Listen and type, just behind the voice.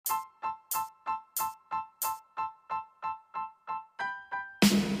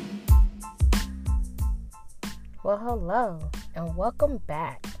Well, hello and welcome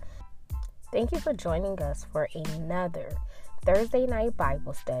back. Thank you for joining us for another Thursday night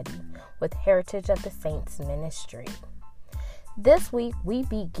Bible study with Heritage of the Saints Ministry. This week we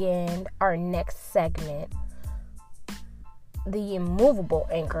begin our next segment, the immovable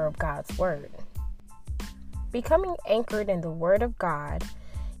anchor of God's Word. Becoming anchored in the Word of God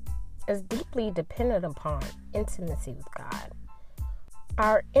is deeply dependent upon intimacy with God.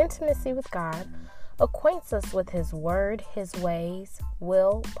 Our intimacy with God acquaints us with His Word, His ways,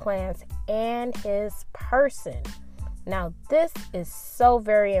 will, plans, and His person. Now, this is so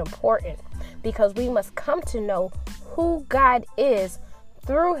very important because we must come to know who God is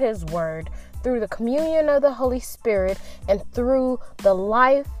through His Word, through the communion of the Holy Spirit, and through the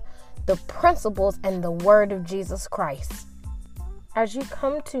life, the principles, and the Word of Jesus Christ. As you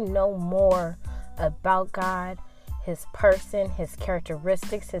come to know more about God, His person, His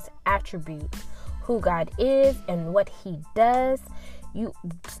characteristics, His attributes, who God is and what He does, you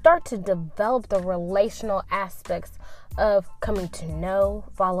start to develop the relational aspects of coming to know,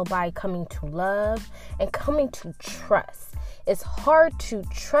 followed by coming to love, and coming to trust. It's hard to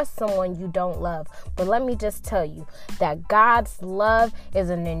trust someone you don't love, but let me just tell you that God's love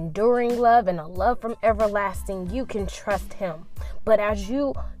is an enduring love and a love from everlasting. You can trust Him. But as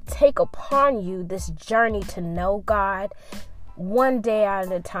you take upon you this journey to know God, one day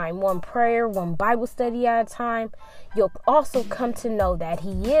at a time, one prayer, one Bible study at a time, you'll also come to know that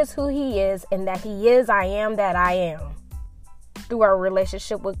He is who He is and that He is I am that I am. Through our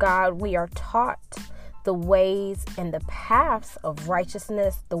relationship with God, we are taught the ways and the paths of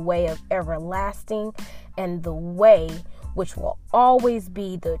righteousness, the way of everlasting, and the way which will always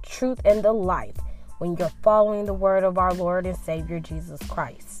be the truth and the life when you're following the word of our Lord and Savior Jesus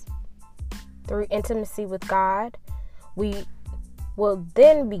Christ. Through intimacy with God, we will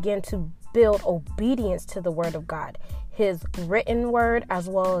then begin to build obedience to the word of God, His written word as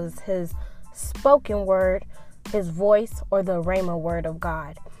well as His spoken word, His voice, or the rhema word of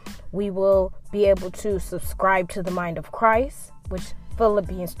God. We will be able to subscribe to the mind of Christ, which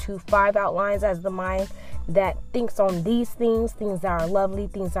Philippians 2:5 outlines as the mind that thinks on these things that are lovely,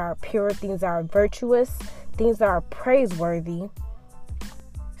 things that are pure, things that are virtuous, things that are praiseworthy.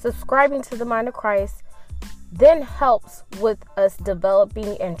 Subscribing to the mind of Christ then helps with us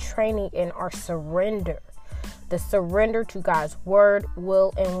developing and training in our surrender. The surrender to God's word,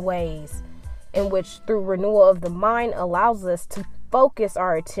 will, and ways, in which through renewal of the mind allows us to focus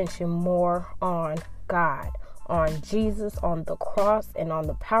our attention more on God, on Jesus, on the cross, and on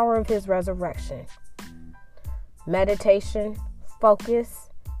the power of His resurrection. Meditation, focus,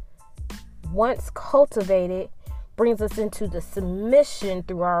 once cultivated, brings us into the submission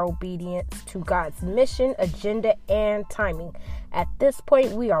through our obedience to God's mission, agenda, and timing. At this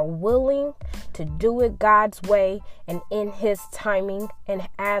point, we are willing to do it God's way and in His timing and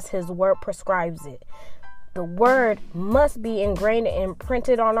as His word prescribes it. The word must be ingrained and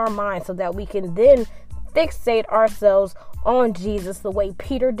imprinted on our minds so that we can then fixate ourselves on Jesus the way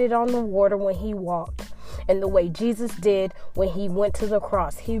Peter did on the water when he walked and the way Jesus did when He went to the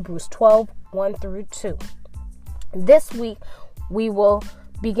cross. Hebrews 12:1-2. This week, we will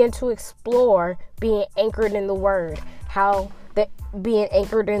begin to explore being anchored in the Word, how being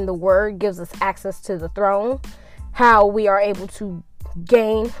anchored in the Word gives us access to the throne, how we are able to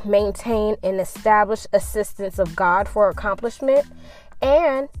gain, maintain, and establish assistance of God for accomplishment,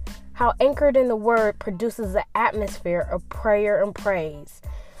 and how anchored in the Word produces an atmosphere of prayer and praise.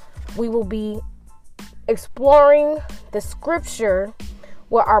 We will be exploring the scripture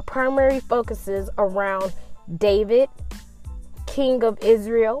where our primary focus is around David, King of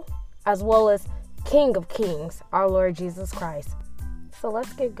Israel, as well as King of Kings, our Lord Jesus Christ. So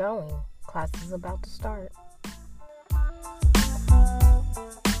let's get going. Class is about to start.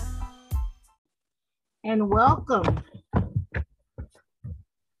 And welcome.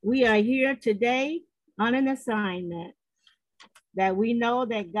 We are here today on an assignment that we know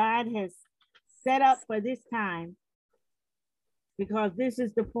that God has set up for this time, because this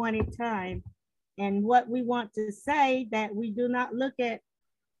is the appointed time. And what we want to say, that we do not look at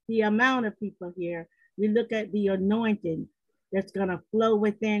the amount of people here. We look at the anointing that's going to flow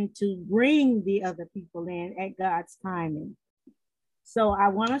within to bring the other people in at God's timing. So I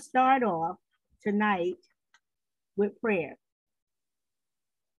want to start off tonight with prayer.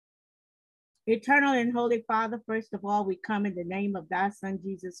 Eternal and Holy Father, first of all, we come in the name of Thy Son,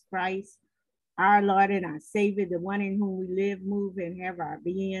 Jesus Christ, our Lord and our Savior, the one in whom we live, move, and have our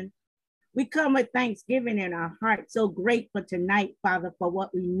being. We come with thanksgiving in our heart, so grateful tonight, Father, for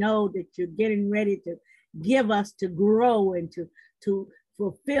what we know that you're getting ready to give us to grow and to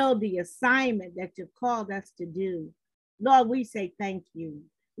fulfill the assignment that you've called us to do. Lord, we say thank you.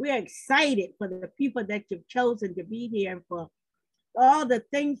 We're excited for the people that you've chosen to be here and for all the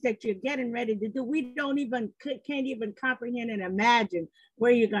things that you're getting ready to do. We can't even comprehend and imagine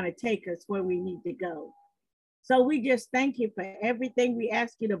where you're going to take us, where we need to go. So we just thank you for everything. We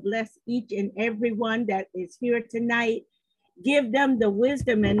ask you to bless each and every one that is here tonight. Give them the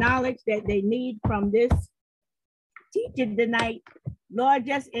wisdom and knowledge that they need from this teaching tonight. Lord,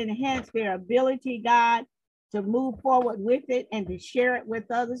 just enhance their ability, God, to move forward with it and to share it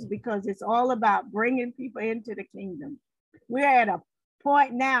with others, because it's all about bringing people into the kingdom. We're at a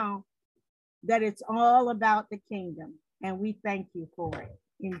point now that it's all about the kingdom, and we thank you for it.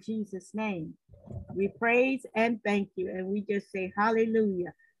 In Jesus' name, we praise and thank you, and we just say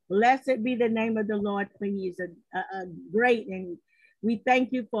hallelujah. Blessed be the name of the Lord, for he is a great, and we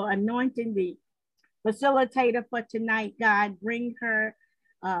thank you for anointing the facilitator for tonight. God, bring her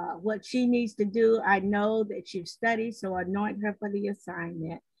what she needs to do. I know that she's studied, so anoint her for the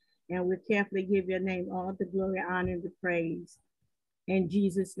assignment. And we carefully give your name all the glory, honor, and the praise. In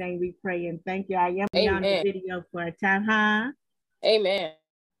Jesus' name we pray and thank you. I am on the video for a time, huh? Amen.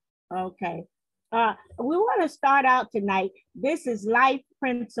 Okay. We want to start out tonight. This is life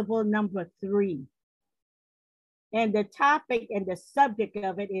principle number 3. And the topic and the subject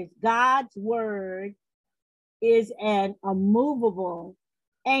of it is God's word is an immovable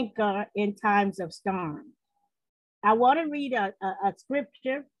anchor in times of storm. I want to read a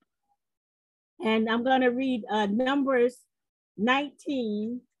scripture, and I'm going to read Numbers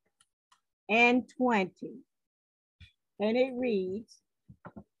 19 and 20. And it reads,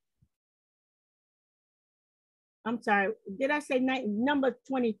 I'm sorry, did I say Numbers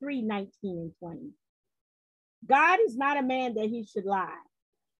 23, 19 and 20? God is not a man that he should lie,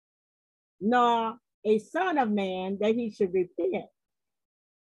 nor a son of man that he should repent.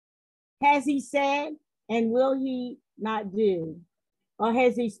 Has he said, and will he not do? Or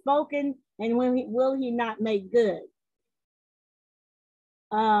has he spoken, and will he not make good?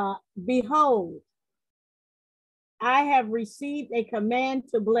 Behold, I have received a command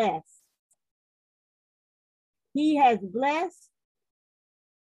to bless. He has blessed,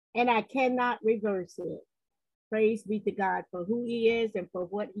 and I cannot reverse it. Praise be to God for who he is and for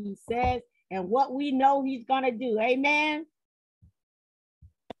what he says and what we know he's going to do. Amen.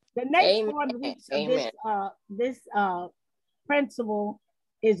 The next 4 weeks of this principle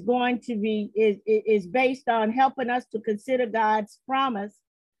is going to be is based on helping us to consider God's promise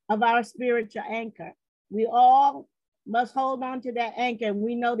of our spiritual anchor. We all must hold on to that anchor, and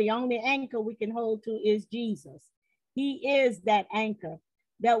we know the only anchor we can hold to is Jesus. He is that anchor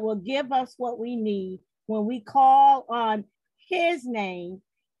that will give us what we need when we call on his name,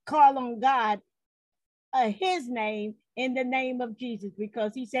 call on God, his name, in the name of Jesus,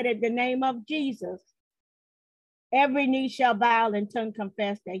 because he said at the name of Jesus, every knee shall bow and tongue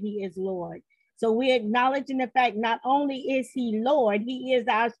confess that he is Lord. So we acknowledging the fact not only is he Lord, he is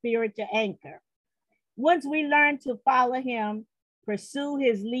our spiritual anchor. Once we learn to follow him, pursue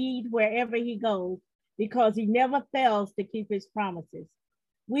his lead wherever he goes, because he never fails to keep his promises.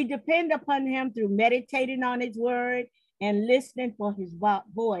 We depend upon him through meditating on his word and listening for his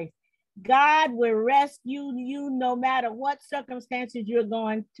voice. God will rescue you no matter what circumstances you're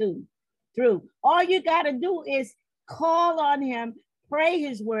going through. All you got to do is call on him, pray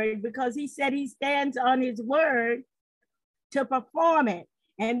his word, because he said he stands on his word to perform it.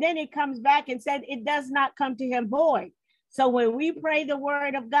 And then he comes back and said it does not come to him void. So when we pray the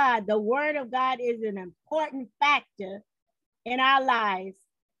word of God is an important factor in our lives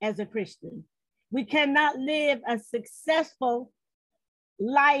as a Christian. We cannot live a successful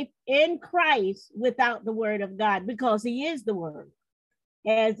life in Christ without the word of God, because he is the word.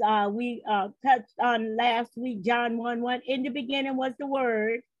 As we touched on last week, John 1:1, in the beginning was the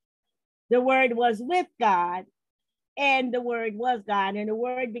word was with God, and the word was God, and the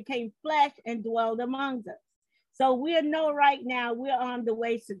word became flesh and dwelled among us. So we know right now we're on the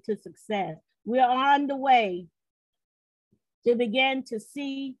way to success. We're on the way to begin to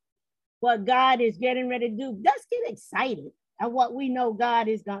see what God is getting ready to do. Let's get excited at what we know God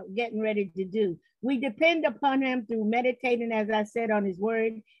is getting ready to do. We depend upon him through meditating, as I said, on his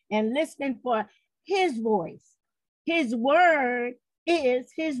word and listening for his voice. His word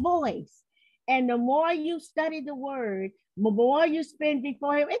is his voice. And the more you study the word, the more you spend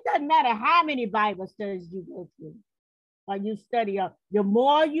before him, it doesn't matter how many Bible studies you go through or you study up. The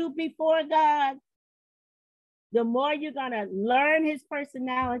more you before God, the more you're going to learn his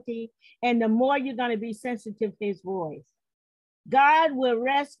personality, and the more you're going to be sensitive to his voice. God will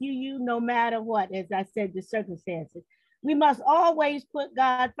rescue you no matter what, as I said, the circumstances. We must always put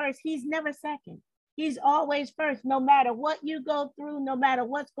God first. He's never second. He's always first, no matter what you go through, no matter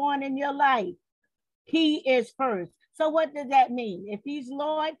what's going on in your life. He is first. So what does that mean? If he's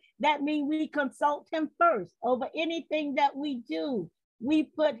Lord, that means we consult him first over anything that we do. We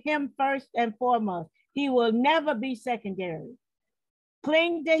put him first and foremost. He will never be secondary.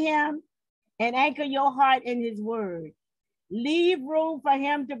 Cling to him and anchor your heart in his word. Leave room for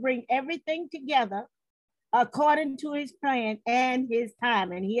him to bring everything together according to his plan and his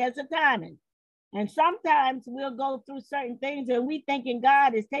time. And he has a timing. And sometimes we'll go through certain things and we thinking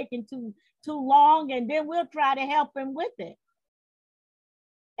God is taking too long, and then we'll try to help him with it.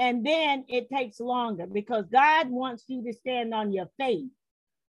 And then it takes longer because God wants you to stand on your faith.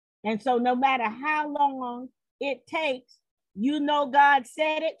 And so no matter how long it takes, you know God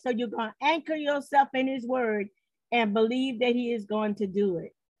said it, so you're going to anchor yourself in his word and believe that he is going to do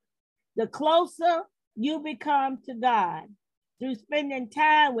it. The closer you become to God through spending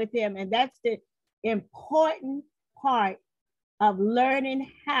time with him, and that's the important part of learning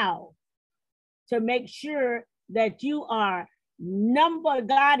how to make sure that you are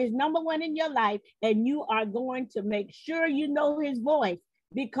God is number one in your life, and you are going to make sure you know his voice,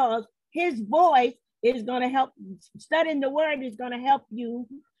 because his voice is going to help. Studying the word is going to help you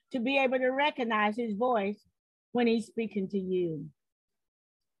to be able to recognize his voice when he's speaking to you.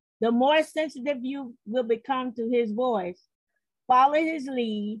 The more sensitive you will become to his voice, follow his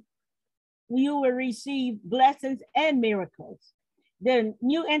lead, you will receive blessings and miracles. The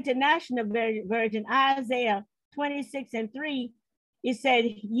New International Version, Isaiah 26:3, it said,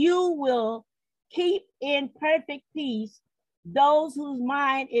 you will keep in perfect peace those whose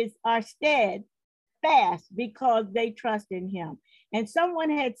mind are steadfast because they trust in him. And someone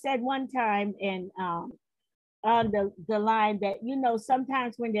had said one time on the line that,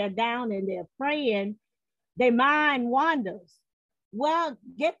 sometimes when they're down and they're praying, their mind wanders. Well,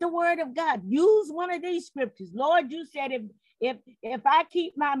 get the word of God. Use one of these scriptures. Lord, you said if I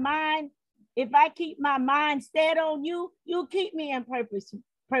keep my mind stayed on you, you'll keep me in perfect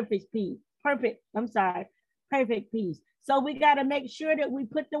peace. So we got to make sure that we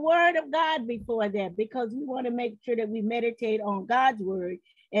put the word of God before that, because we want to make sure that we meditate on God's word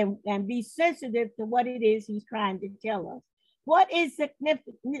and be sensitive to what it is he's trying to tell us. What is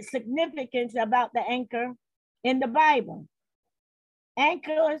significance about the anchor in the Bible?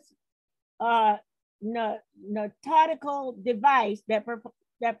 Anchors are nautical device that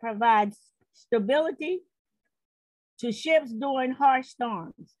provides stability to ships during harsh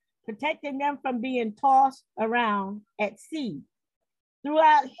storms, protecting them from being tossed around at sea.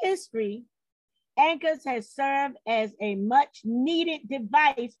 Throughout history, anchors have served as a much needed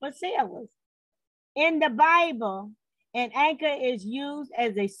device for sailors. In the Bible, an anchor is used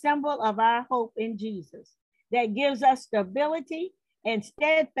as a symbol of our hope in Jesus that gives us stability and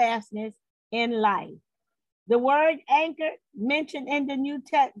steadfastness in life. The word anchor mentioned in the New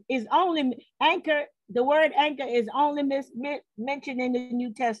Testament is only anchor. The word anchor is only mentioned in the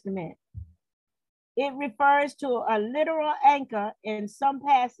New Testament. It refers to a literal anchor in some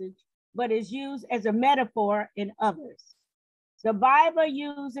passage, but is used as a metaphor in others. The Bible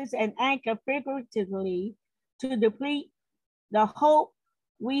uses an anchor figuratively to deplete the hope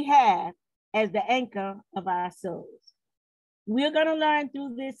we have as the anchor of our souls. We're going to learn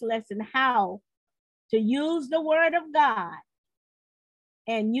through this lesson how to use the word of God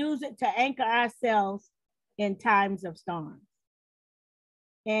and use it to anchor ourselves in times of storms.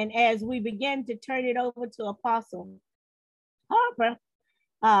 And as we begin to turn it over to Apostle Harper,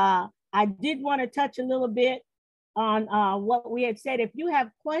 I did want to touch a little bit on what we had said. If you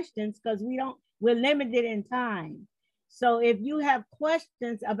have questions, because we're limited in time. So if you have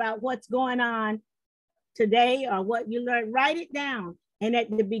questions about what's going on today or what you learned, write it down. And at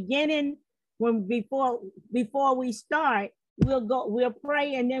the beginning, before we start, we'll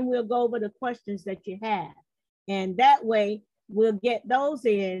pray, and then we'll go over the questions that you have. And that way we'll get those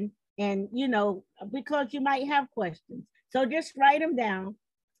in, and because you might have questions. So just write them down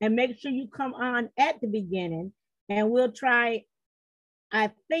and make sure you come on at the beginning, and we'll try.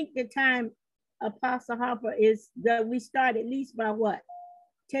 I think the time, Apostle Harper, is that we start at least by what?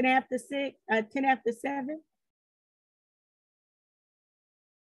 10 after 7?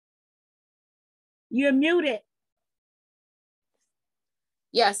 You're muted.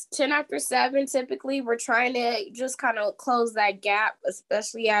 Yes, 10 after 7. Typically, we're trying to just kind of close that gap,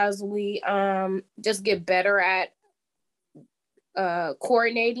 especially as we just get better at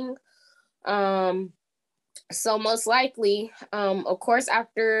coordinating. So most likely, of course,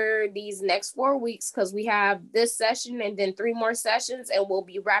 after these next 4 weeks, because we have this session and then 3 more sessions, and we'll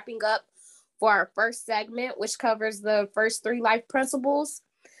be wrapping up for our first segment, which covers the first 3 life principles.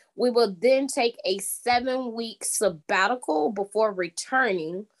 We will then take a 7-week sabbatical before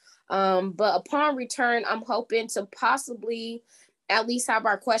returning. But upon return, I'm hoping to possibly at least have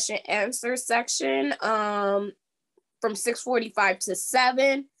our question answer section from 6:45 to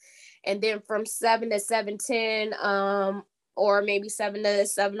 7, and then from 7 to 7:10, or maybe 7 to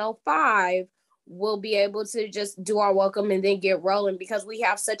 7:05, we'll be able to just do our welcome and then get rolling, because we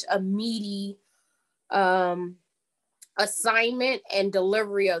have such a meaty assignment and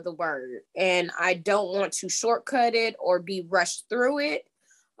delivery of the word, and I don't want to shortcut it or be rushed through it.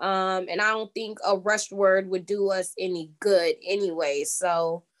 And I don't think a rushed word would do us any good anyway.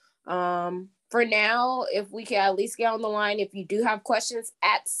 So for now, if we can at least get on the line, if you do have questions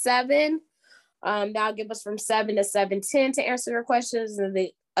at 7, that'll give us from 7 to 7:10 to answer your questions. And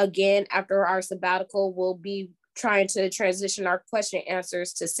then again, after our sabbatical, we'll be trying to transition our question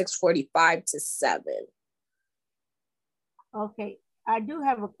answers to 6:45 to 7. Okay, I do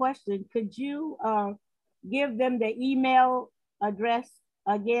have a question. Could you give them the email address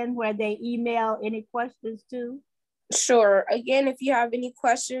again where they email any questions to? Sure. Again, if you have any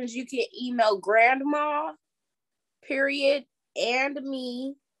questions, you can email grandma, and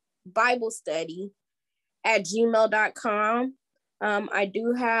me, Bible study @gmail.com. I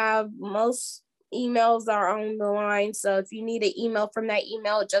do have most emails are on the line. So if you need an email from that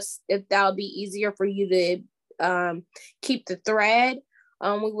email, just if that'll be easier for you to keep the thread,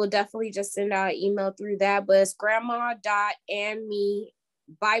 we will definitely just send out an email through that. But it's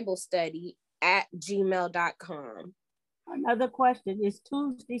grandma.andmebiblestudy@gmail.com. Another question, is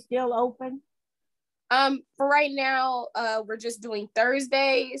Tuesday still open? For right now, we're just doing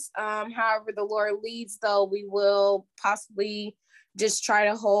Thursdays. However the Lord leads, though, we will possibly just try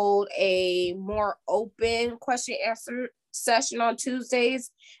to hold a more open question answer session on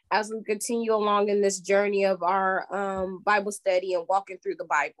Tuesdays as we continue along in this journey of our Bible study and walking through the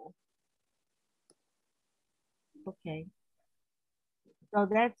Bible. Okay. So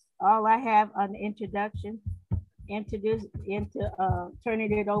that's all I have on the introduction. Turning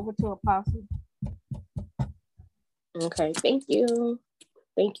it over to Apostle. Okay, thank you.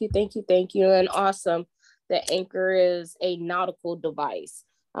 And awesome. The anchor is a nautical device,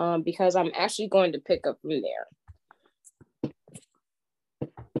 because I'm actually going to pick up from there.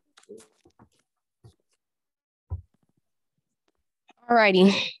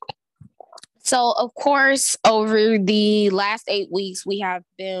 Alrighty. So, of course, over the last 8 weeks, we have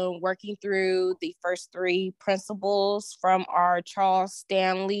been working through the first 3 principles from our Charles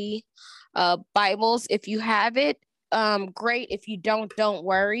Stanley Bibles. If you have it, great. If you don't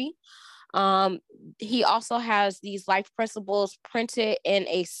worry. He also has these life principles printed in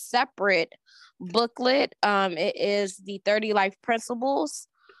a separate booklet. It is the 30 life principles.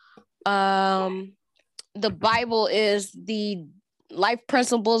 The Bible is the life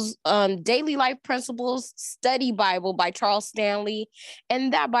principles, daily life principles study Bible by Charles Stanley.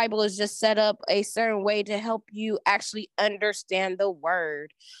 And that Bible is just set up a certain way to help you actually understand the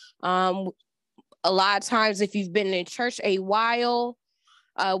word. A lot of times, if you've been in church a while,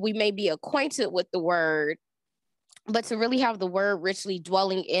 we may be acquainted with the word, but to really have the word richly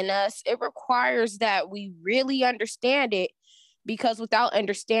dwelling in us, it requires that we really understand it, because without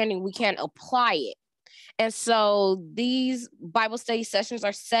understanding, we can't apply it. And so these Bible study sessions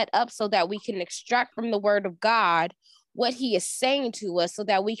are set up so that we can extract from the word of God what he is saying to us, so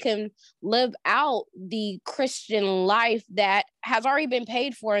that we can live out the Christian life that has already been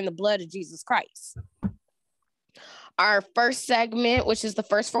paid for in the blood of Jesus Christ. Our first segment, which is the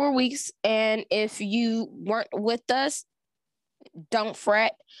first 4 weeks, and if you weren't with us, don't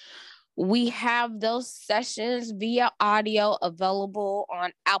fret. We have those sessions via audio available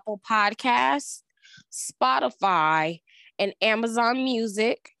on Apple Podcasts, Spotify, and Amazon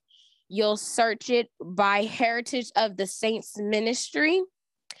Music. You'll search it by Heritage of the Saints Ministry,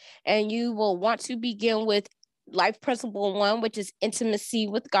 and you will want to begin with Life Principle 1, which is intimacy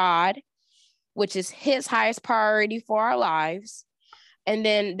with God, which is his highest priority for our lives. And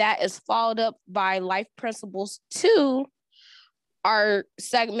then that is followed up by Life Principles 2, our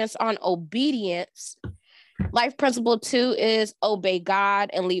segments on obedience. Life Principle 2 is obey God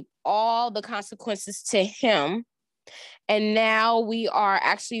and leave all the consequences to him. And now we are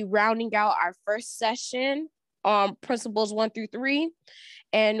actually rounding out our first session on Principles 1 through 3.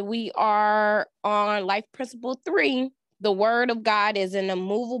 And we are on Life Principle 3. The word of God is an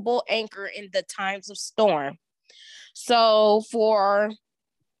immovable anchor in the times of storm. So for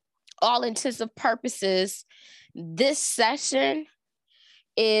all intensive purposes, this session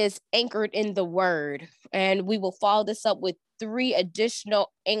is anchored in the word. And we will follow this up with 3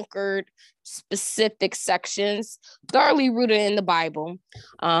 additional anchored specific sections, thoroughly rooted in the Bible,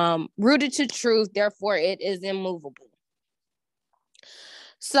 rooted to truth, therefore it is immovable.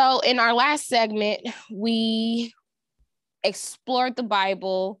 So in our last segment, we explored the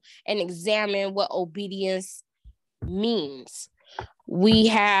Bible and examined what obedience means. We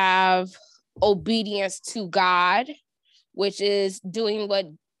have obedience to God, which is doing what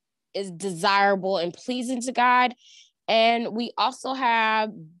is desirable and pleasing to God. And we also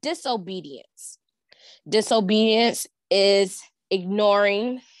have disobedience. Disobedience is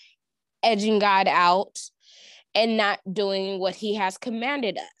ignoring, edging God out, and not doing what he has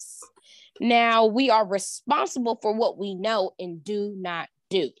commanded us. Now, we are responsible for what we know and do not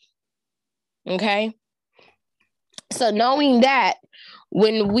do. Okay? So knowing that,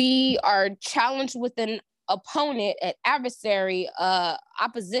 when we are challenged with an opponent, an adversary,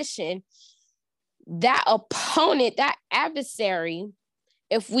 opposition, that opponent, that adversary,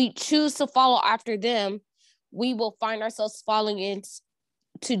 if we choose to follow after them, we will find ourselves falling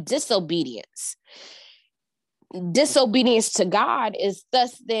into disobedience. Disobedience to God is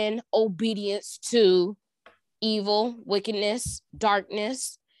thus then obedience to evil, wickedness,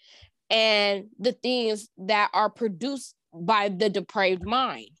 darkness, and the things that are produced by the depraved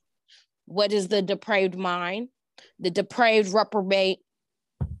mind. What is the depraved mind? The depraved reprobate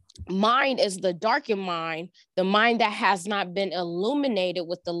mind is the darkened mind, the mind that has not been illuminated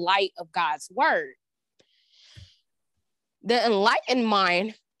with the light of God's word. The enlightened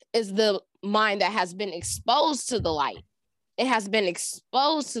mind is the mind that has been exposed to the light. It has been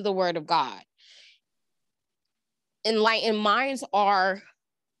exposed to the word of God. Enlightened minds are,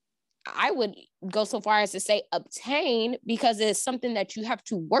 I would go so far as to say, obtained, because it's something that you have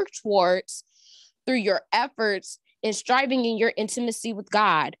to work towards through your efforts in striving in your intimacy with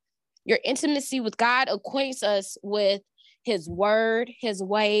God. Your intimacy with God acquaints us with his word, his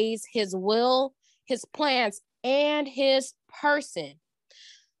ways, his will, his plans, and his person.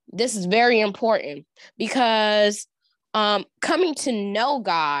 This is very important because coming to know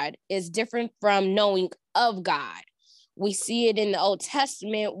God is different from knowing of God. We see it in the Old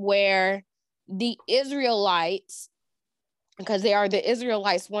Testament where the Israelites, because they are the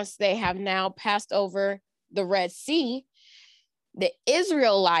Israelites once they have now passed over the Red Sea, the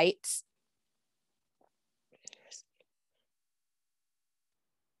Israelites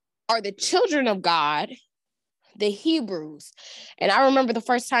are the children of God, the Hebrews. And I remember the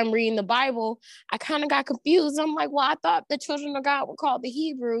first time reading the Bible, I kind of got confused. I'm like, well, I thought the children of God were called the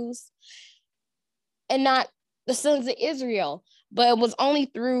Hebrews and not the sons of Israel. But it was only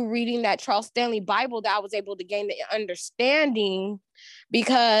through reading that Charles Stanley Bible that I was able to gain the understanding,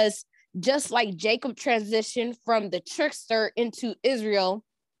 because just like Jacob transitioned from the trickster into Israel,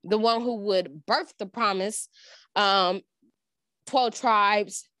 the one who would birth the promise, 12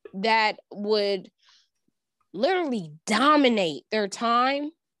 tribes that would literally dominate their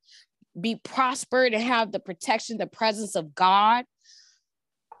time, be prospered, and have the protection, the presence of God.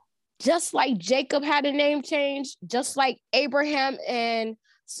 Just like Jacob had a name change, just like Abraham and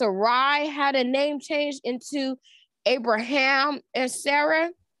Sarai had a name change into Abraham and Sarah,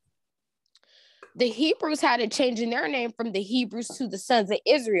 the Hebrews had a change in their name from the Hebrews to the sons of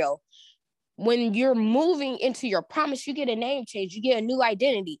Israel. When you're moving into your promise, you get a name change, you get a new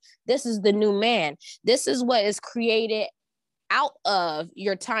identity. This is the new man. This is what is created out of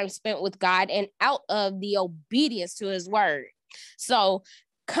your time spent with God and out of the obedience to his word. So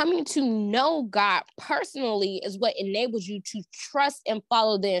coming to know God personally is what enables you to trust and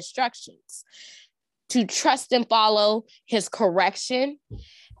follow the instructions, to trust and follow his correction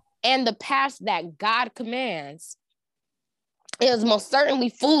and the path that God commands. It is most certainly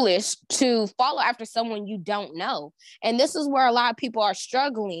foolish to follow after someone you don't know. And this is where a lot of people are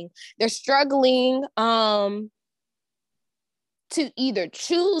struggling. They're struggling to either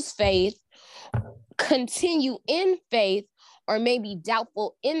choose faith, continue in faith, or maybe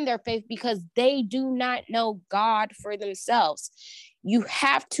doubtful in their faith because they do not know God for themselves. You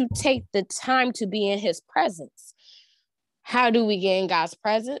have to take the time to be in his presence. How do we get in God's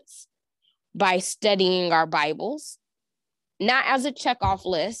presence? By studying our Bibles, not as a checkoff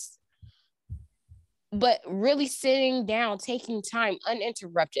list, but really sitting down, taking time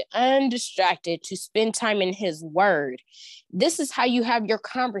uninterrupted, undistracted to spend time in his word. This is how you have your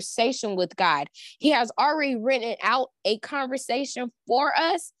conversation with God. He has already written out a conversation for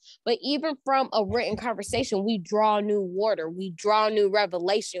us, but even from a written conversation, we draw new water, we draw new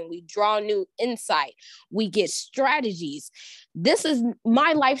revelation, we draw new insight, we get strategies. This is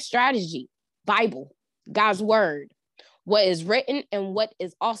my life strategy: Bible, God's word, what is written and what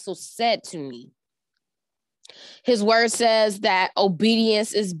is also said to me. His word says that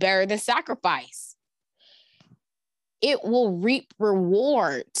obedience is better than sacrifice. It will reap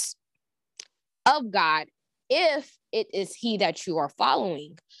rewards of God if it is he that you are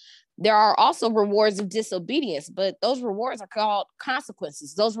following. There are also rewards of disobedience, but those rewards are called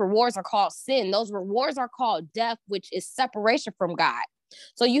consequences. Those rewards are called sin. Those rewards are called death, which is separation from God.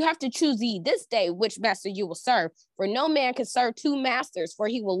 So you have to choose this day which master you will serve. For no man can serve two masters, for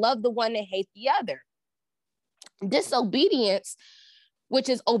he will love the one and hate the other. Disobedience, which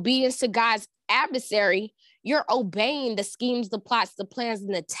is obedience to God's adversary, you're obeying the schemes, the plots, the plans,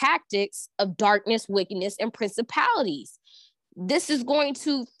 and the tactics of darkness, wickedness, and principalities. This is going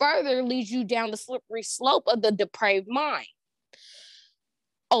to further lead you down the slippery slope of the depraved mind.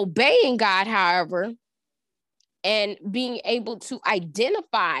 Obeying God, however, and being able to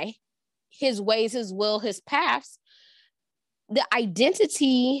identify his ways, his will, his paths, the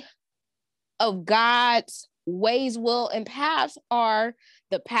identity of God's ways, will, and paths are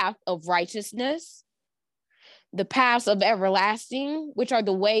the path of righteousness, the paths of everlasting, which are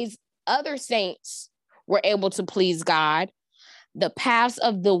the ways other saints were able to please God, the paths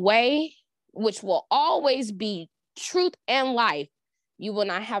of the way, which will always be truth and life. You will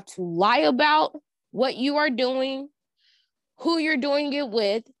not have to lie about what you are doing, who you're doing it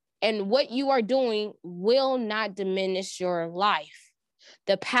with, and what you are doing will not diminish your life.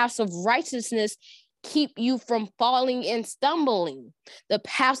 The paths of righteousness keep you from falling and stumbling. The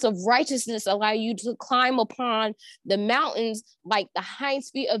paths of righteousness allow you to climb upon the mountains like the hinds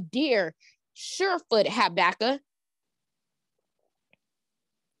feet of deer. Surefoot, Habakkuk.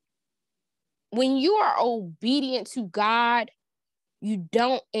 When you are obedient to God, you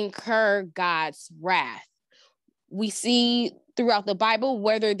don't incur God's wrath. We see throughout the Bible,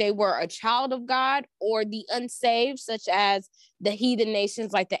 whether they were a child of God or the unsaved, such as the heathen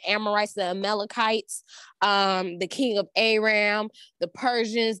nations like the Amorites, the Amalekites, the king of Aram, the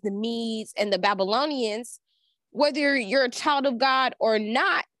Persians, the Medes, and the Babylonians, whether you're a child of God or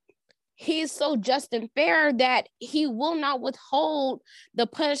not, he is so just and fair that he will not withhold the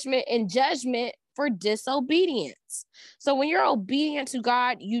punishment and judgment for disobedience. So when you're obedient to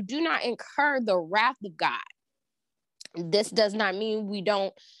God, you do not incur the wrath of God. This does not mean we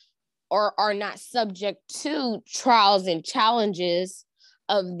don't or are not subject to trials and challenges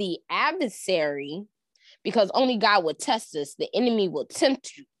of the adversary, because only God will test us. The enemy will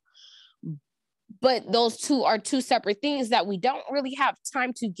tempt you. But those two are two separate things that we don't really have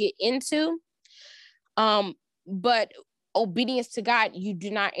time to get into. But obedience to God, you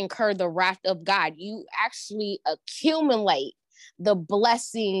do not incur the wrath of God. You actually accumulate the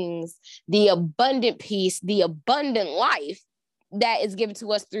blessings, the abundant peace, the abundant life that is given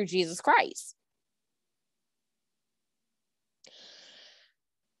to us through Jesus Christ.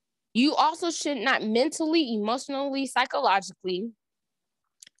 You also should not mentally, emotionally, psychologically,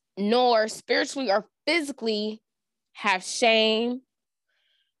 nor spiritually or physically have shame,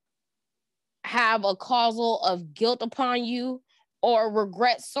 have a causal of guilt upon you, or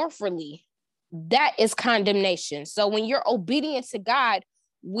regret sorrowfully. That is condemnation. So when you're obedient to God,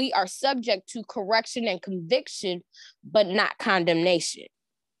 we are subject to correction and conviction, but not condemnation.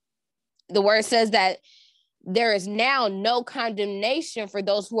 The word says that there is now no condemnation for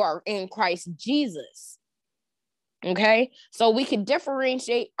those who are in Christ Jesus. Okay, so we can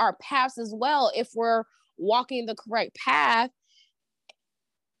differentiate our paths as well. If we're walking the correct path,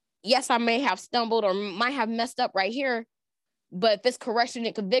 yes, I may have stumbled or might have messed up right here, but if it's correction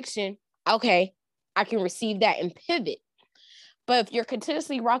and conviction, okay, I can receive that and pivot. But if you're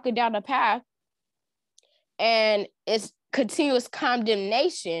continuously walking down the path and it's continuous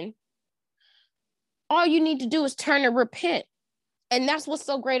condemnation, all you need to do is turn and repent. And that's what's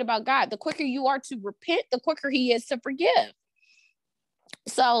so great about God. The quicker you are to repent, the quicker he is to forgive.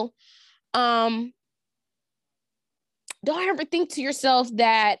 So, don't ever think to yourself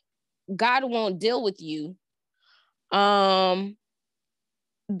that God won't deal with you because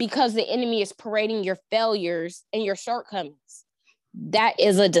the enemy is parading your failures and your shortcomings. That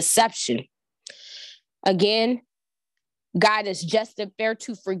is a deception. Again, God is just and fair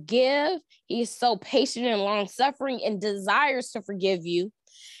to forgive. He is so patient and long-suffering and desires to forgive you.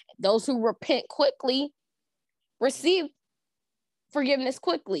 Those who repent quickly receive forgiveness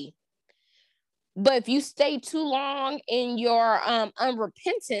quickly. But if you stay too long in your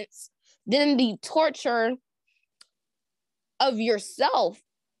unrepentance, then the torture of yourself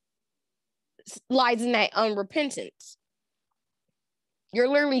lies in that unrepentance. You're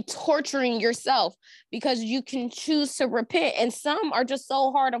literally torturing yourself because you can choose to repent. And some are just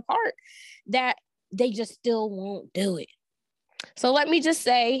so hard of heart that they just still won't do it. So let me just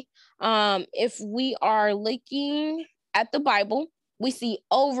say, If we are looking at the Bible, we see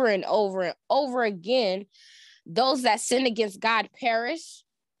over and over and over again, those that sin against God perish,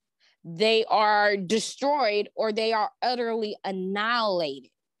 they are destroyed, or they are utterly annihilated.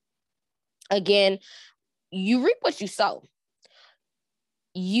 Again, you reap what you sow.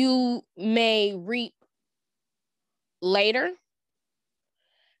 You may reap later,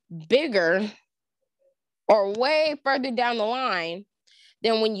 bigger, or way further down the line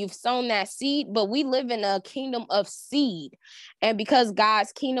than when you've sown that seed. But we live in a kingdom of seed. And because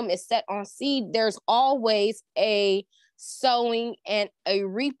God's kingdom is set on seed, there's always a sowing and a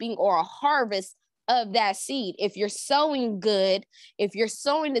reaping or a harvest of that seed. If you're sowing good, if you're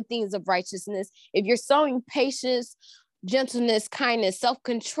sowing the things of righteousness, if you're sowing patience, gentleness, kindness,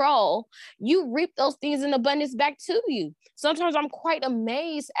 self-control, you reap those things in abundance back to you. Sometimes I'm quite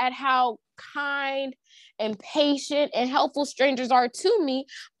amazed at how kind and patient and helpful strangers are to me,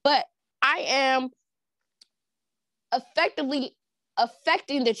 but I am effectively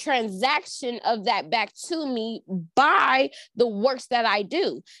affecting the transaction of that back to me by the works that I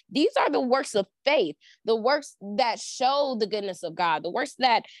do. These are the works of faith, the works that show the goodness of God, the works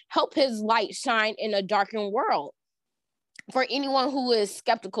that help his light shine in a darkened world. For anyone who is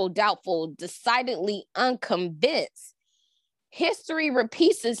skeptical, doubtful, decidedly unconvinced, history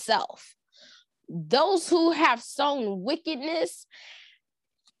repeats itself. Those who have sown wickedness,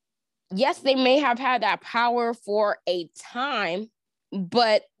 yes, they may have had that power for a time,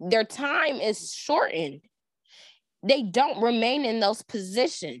 but their time is shortened. They don't remain in those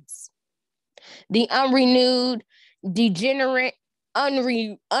positions. The unrenewed, degenerate,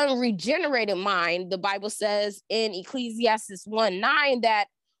 unregenerated mind, the Bible says in Ecclesiastes 1:9 that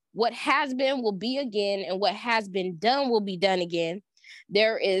what has been will be again, and what has been done will be done again.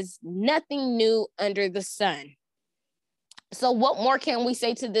 There is nothing new under the sun. So what more can we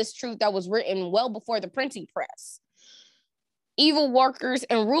say to this truth that was written well before the printing press? Evil workers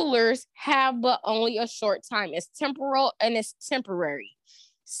and rulers have but only a short time. It's temporal and it's temporary.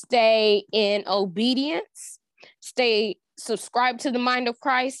 Stay in obedience. Stay subscribed to the mind of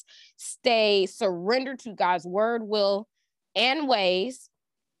Christ. Stay surrendered to God's word, will, and ways.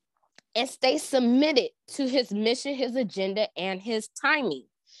 And stay submitted to his mission, his agenda, and his timing.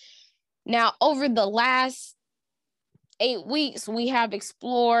 Now, over the last 8 weeks, we have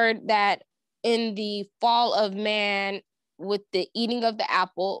explored that in the fall of man, with the eating of the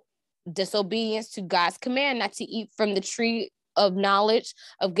apple, disobedience to God's command not to eat from the tree of knowledge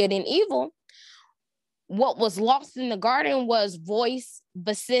of good and evil, what was lost in the garden was voice,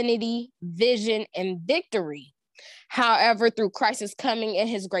 vicinity, vision, and victory. However, through Christ's coming and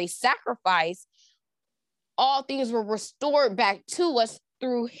his great sacrifice, all things were restored back to us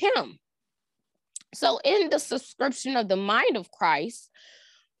through him. So in the subscription of the mind of Christ,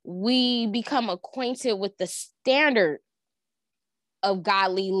 we become acquainted with the standard of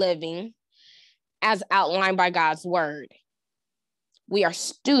godly living as outlined by God's word. We are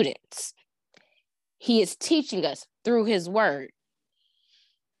students. He is teaching us through his word.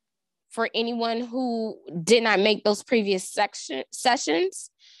 For anyone who did not make those previous sessions,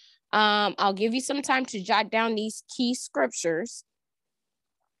 I'll give you some time to jot down these key scriptures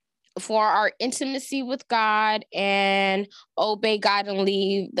for our intimacy with God and obey God and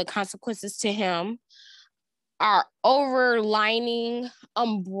leave the consequences to him. Our overlining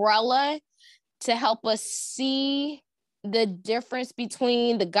umbrella to help us see the difference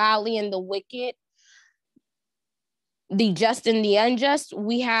between the godly and the wicked, the just and the unjust.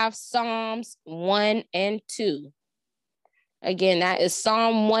 We have Psalms 1 and 2. Again, that is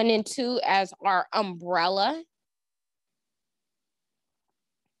Psalm 1 and 2 as our umbrella.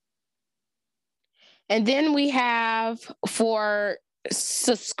 And then we have for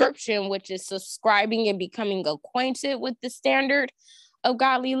subscription, which is subscribing and becoming acquainted with the standard of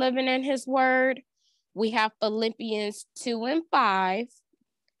godly living in his word. We have Philippians 2 and 5,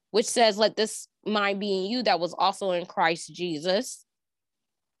 which says, let this mind be in you that was also in Christ Jesus.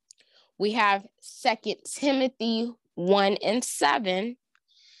 We have 2 Timothy 1 and 7.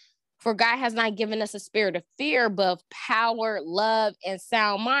 For God has not given us a spirit of fear, but of power, love, and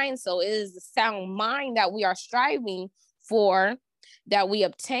sound mind. So it is the sound mind that we are striving for, that we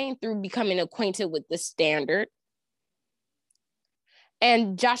obtain through becoming acquainted with the standard.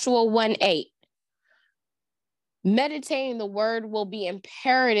 And Joshua 1:8. Meditating the word will be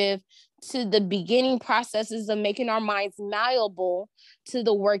imperative to the beginning processes of making our minds malleable to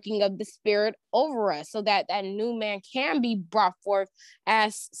the working of the Spirit over us, so that that new man can be brought forth,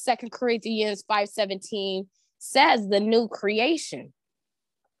 as 2 Corinthians 5:17 says, the new creation.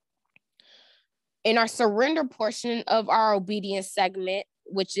 In our surrender portion of our obedience segment,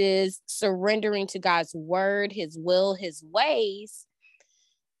 which is surrendering to God's word, his will, his ways,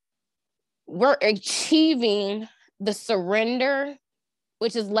 we're achieving the surrender,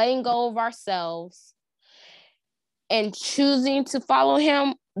 which is letting go of ourselves and choosing to follow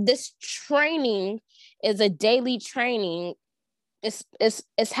him. This training is a daily training.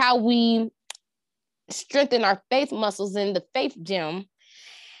 It's how we strengthen our faith muscles in the faith gym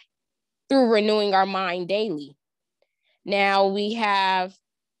through renewing our mind daily. Now we have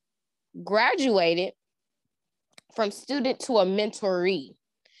graduated from student to a mentoree.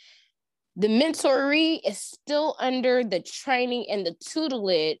 The mentoree is still under the training and the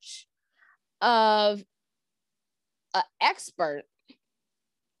tutelage of an expert,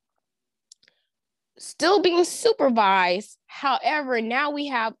 still being supervised. However, now we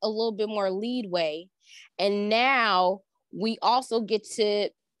have a little bit more leadway, and now we also get to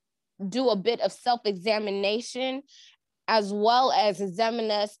do a bit of self-examination as well as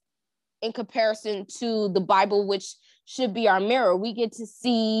examine us in comparison to the Bible, which should be our mirror. We get to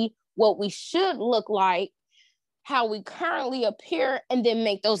see what we should look like, how we currently appear, and then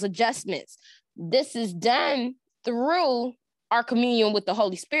make those adjustments. This is done through our communion with the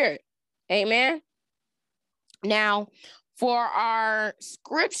Holy Spirit. Amen. Now, for our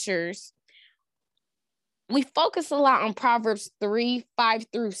scriptures, we focus a lot on Proverbs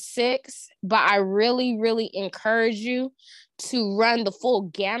 3:5-6, but I really, really encourage you to run the full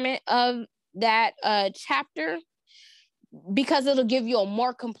gamut of that chapter, because it'll give you a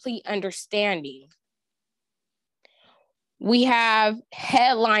more complete understanding. We have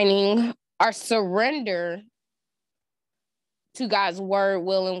headlining our surrender to God's word,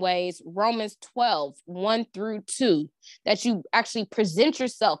 will, and ways, Romans 12:1-2, that you actually present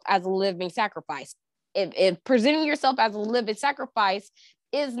yourself as a living sacrifice. If presenting yourself as a living sacrifice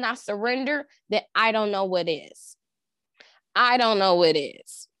is not surrender, then I don't know what is. I don't know what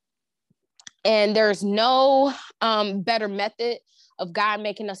is. And there's no better method of God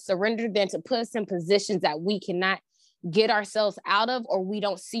making us surrender than to put us in positions that we cannot get ourselves out of, or we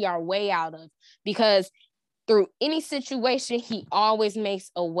don't see our way out of. Because through any situation, he always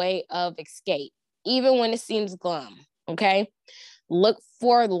makes a way of escape, even when it seems glum. Okay? Look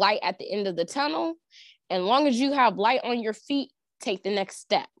for light at the end of the tunnel. And long as you have light on your feet, take the next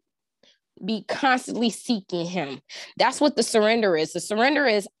step. Be constantly seeking him. That's what the surrender is. The surrender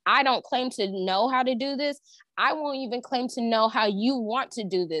is, I don't claim to know how to do this. I won't even claim to know how you want to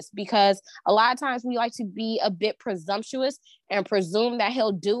do this, because a lot of times we like to be a bit presumptuous and presume that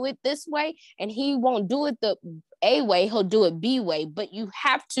he'll do it this way, and he won't do it the A way, he'll do it B way. But you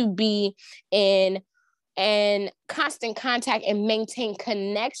have to be in constant contact and maintain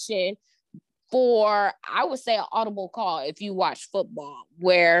connection for, I would say, an audible call if you watch football,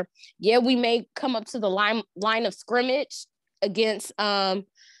 where, yeah, we may come up to the line of scrimmage against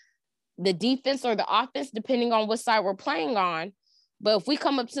the defense or the offense, depending on what side we're playing on. But if we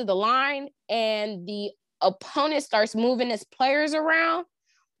come up to the line and the opponent starts moving his players around,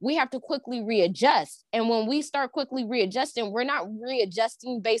 we have to quickly readjust. And when we start quickly readjusting, we're not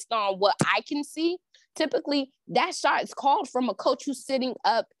readjusting based on what I can see. Typically, that shot is called from a coach who's sitting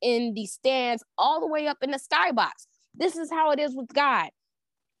up in the stands all the way up in the skybox. This is how it is with God.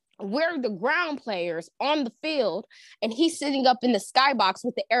 We're the ground players on the field, and he's sitting up in the skybox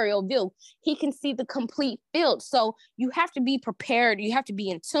with the aerial view. He can see the complete field. So you have to be prepared. You have to be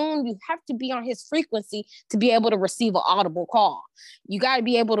in tune. You have to be on his frequency to be able to receive an audible call. You got to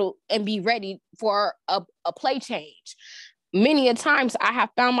be able to and be ready for a play change. Many a times I have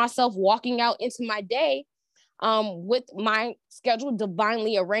found myself walking out into my day with my schedule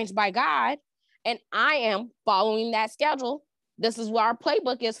divinely arranged by God, and I am following that schedule. This is what our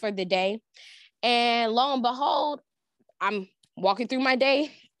playbook is for the day. And lo and behold, I'm walking through my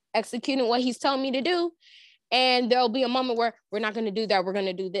day, executing what he's telling me to do. And there'll be a moment where we're not going to do that. We're going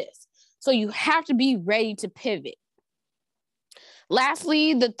to do this. So you have to be ready to pivot.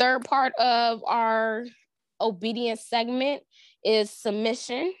 Lastly, the third part of our obedience segment is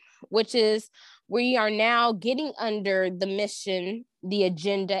submission, which is we are now getting under the mission, the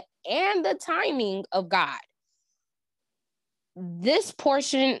agenda, and the timing of God. This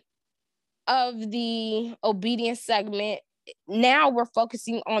portion of the obedience segment, now we're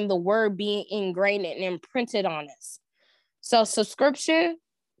focusing on the word being ingrained and imprinted on us. So subscription,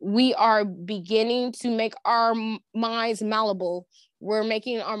 we are beginning to make our minds malleable. We're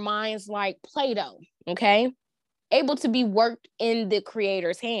making our minds like Play-Doh, okay? Able to be worked in the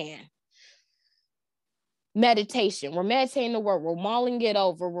Creator's hand. Meditation, we're meditating the word. We're mulling it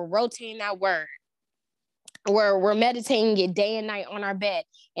over. We're rotating that word. We're meditating it day and night on our bed.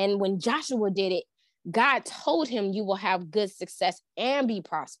 And when Joshua did it, God told him you will have good success and be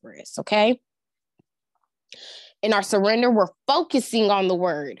prosperous, okay? In our surrender, we're focusing on the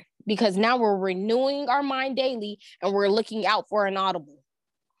word because now we're renewing our mind daily and we're looking out for an audible.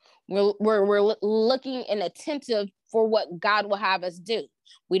 We're looking and attentive for what God will have us do.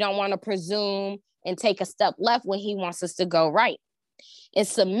 We don't want to presume and take a step left when he wants us to go right. In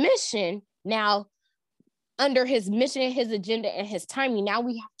submission, now under his mission, his agenda, and his timing, now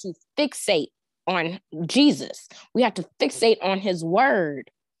we have to fixate on Jesus. We have to fixate on his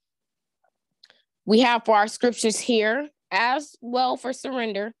word. We have for our scriptures here as well for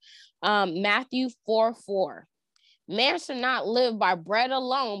surrender, Matthew 4:4. Man should not live by bread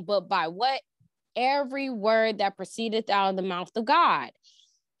alone, but by what? Every word that proceedeth out of the mouth of God.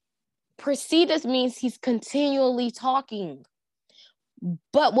 Proceedeth means he's continually talking.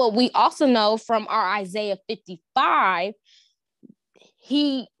 But what we also know from our Isaiah 55,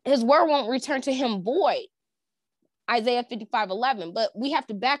 his word won't return to him void. Isaiah 55:11. But we have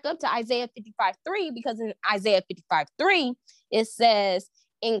to back up to Isaiah 55:3 because in Isaiah 55:3, it says,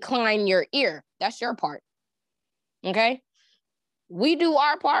 incline your ear. That's your part. Okay? We do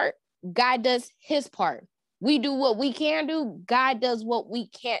our part. God does his part. We do what we can do. God does what we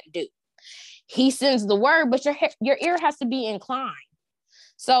can't do. He sends the word, but your ear has to be inclined.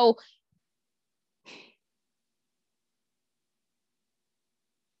 So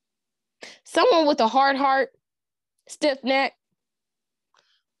someone with a hard heart, stiff neck,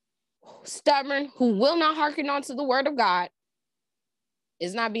 stubborn, who will not hearken onto the word of God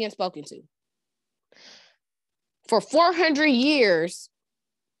is not being spoken to. For 400 years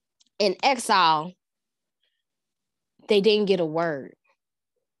in exile, they didn't get a word.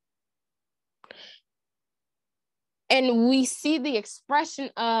 And we see the expression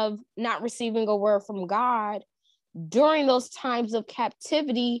of not receiving a word from God during those times of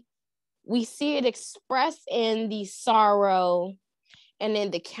captivity. We see it expressed in the sorrow and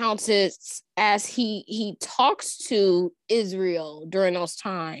in the countenance as he talks to Israel during those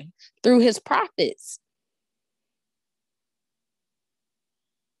times through his prophets.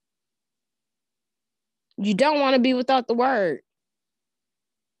 You don't want to be without the word.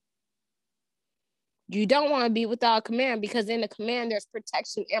 You don't want to be without a command because in the command, there's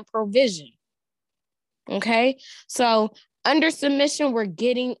protection and provision. Okay? So under submission, we're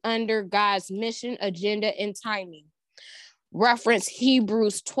getting under God's mission, agenda, and timing. Reference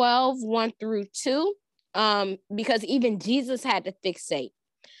Hebrews 12:1-2, because even Jesus had to fixate.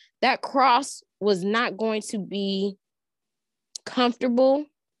 That cross was not going to be comfortable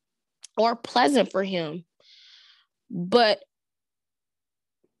or pleasant for him. But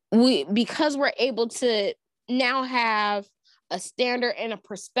because we're able to now have a standard and a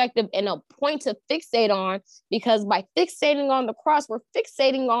perspective and a point to fixate on, because by fixating on the cross, we're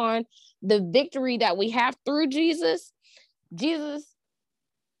fixating on the victory that we have through Jesus. Jesus,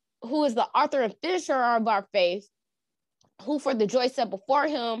 who is the author and finisher of our faith, who for the joy set before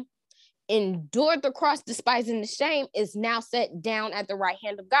him endured the cross, despising the shame, is now set down at the right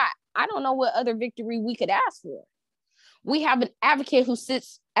hand of God. I don't know what other victory we could ask for. We have an advocate who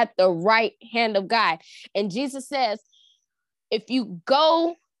sits at the right hand of God. And Jesus says, if you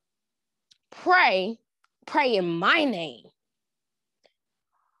go pray in my name.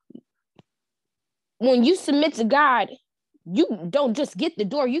 When you submit to God, you don't just get the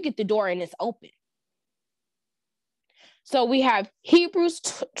door, you get the door and it's open. So we have Hebrews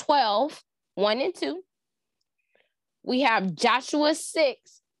 12:1-2. We have Joshua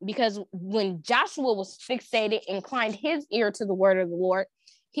 6, because when Joshua was fixated, inclined his ear to the word of the Lord,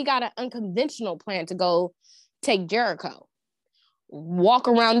 he got an unconventional plan to go take Jericho. Walk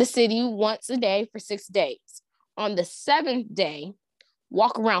around the city once a day for 6 days. On the 7th day,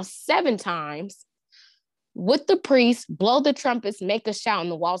 walk around 7 times with the priests, blow the trumpets, make a shout, and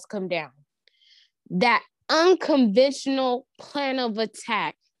the walls come down. That unconventional plan of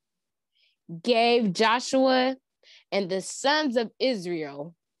attack gave Joshua and the sons of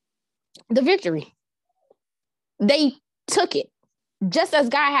Israel the victory. They took it, just as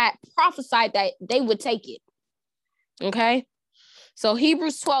God had prophesied that they would take it. Okay? So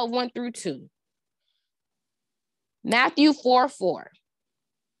Hebrews 12:1-2. Matthew 4:4.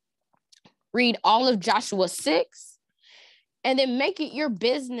 Read all of Joshua 6, and then make it your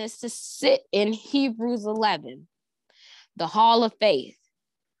business to sit in Hebrews 11, the hall of faith,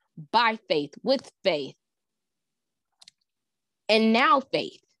 by faith, with faith, and now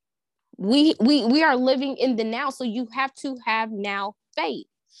faith. We are living in the now, so you have to have now faith.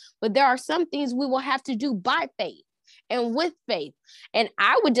 But there are some things we will have to do by faith and with faith. And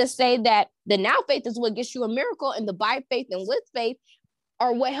I would just say that the now faith is what gets you a miracle, and the by faith and with faith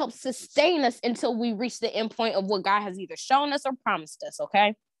are what helps sustain us until we reach the end point of what God has either shown us or promised us,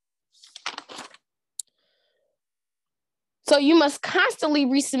 okay? So you must constantly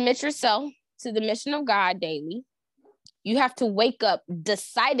resubmit yourself to the mission of God daily. You have to wake up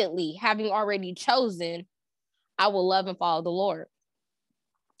decidedly, having already chosen, I will love and follow the Lord.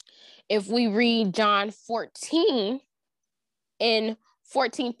 If we read John 14, in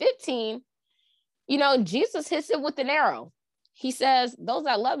 14:15, Jesus hits it with an arrow. He says, those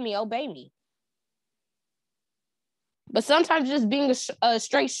that love me, obey me. But sometimes just being a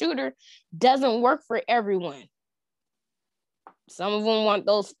straight shooter doesn't work for everyone. Some of them want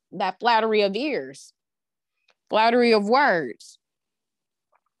that flattery of ears, flattery of words.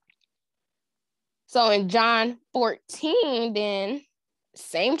 So in John 14, then,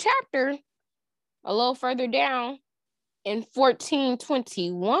 same chapter, a little further down, in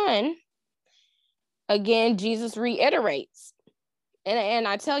 14:21, again, Jesus reiterates. And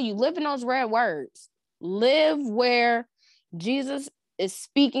I tell you, live in those red words. Live where Jesus is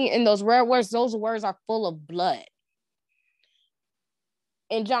speaking in those red words. Those words are full of blood.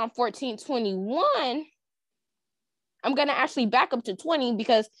 In John 14:21, I'm going to actually back up to 20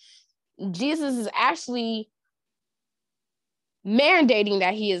 because Jesus is actually mandating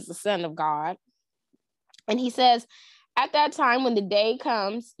that he is the Son of God. And he says, at that time, when the day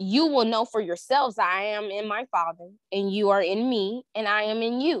comes, you will know for yourselves I am in my Father, and you are in me, and I am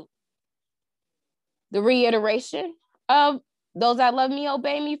in you. The reiteration of those that love me,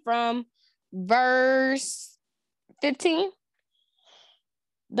 obey me, from verse 15.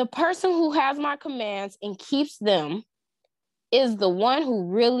 The person who has my commands and keeps them is the one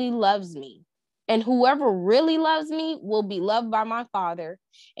who really loves me. And whoever really loves me will be loved by my Father,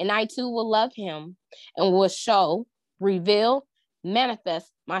 and I too will love him and will show, reveal,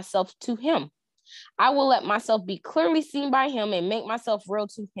 manifest myself to him. I will let myself be clearly seen by him and make myself real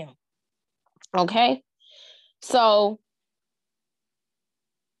to him. Okay? So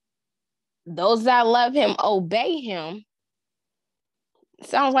those that love him, obey him,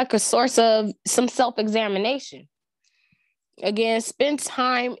 sounds like a source of some self-examination. Again, spend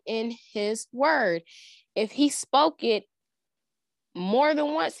time in his word. If he spoke it more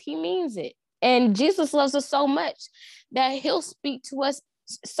than once, he means it. And Jesus loves us so much that he'll speak to us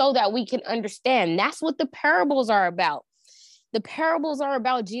so that we can understand. That's what the parables are about. The parables are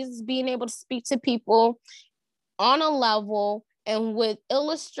about Jesus being able to speak to people on a level and with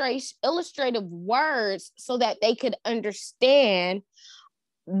illustrative words so that they could understand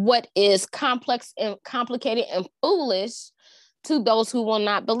what is complex and complicated and foolish to those who will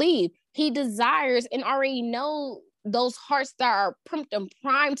not believe. He desires and already know those hearts that are primed and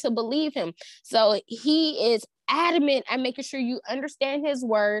primed to believe him. So he is adamant at making sure you understand his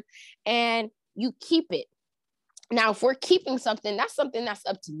word and you keep it. Now, if we're keeping something that's up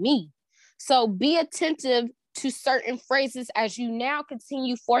to me. So be attentive to certain phrases as you now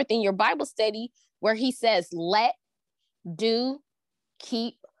continue forth in your Bible study where he says, let, do,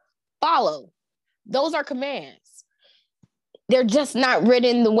 keep, follow. Those are commands. They're just not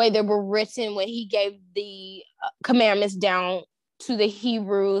written the way they were written when he gave the commandments down to the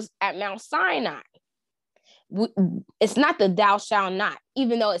Hebrews at Mount Sinai. It's not the thou shalt not,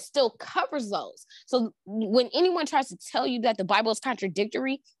 even though it still covers those. So when anyone tries to tell you that the Bible is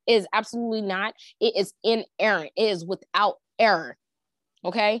contradictory, it is absolutely not. It is inerrant. It is without error.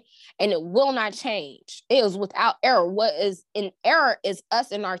 Okay. And it will not change. It is without error. What is in error is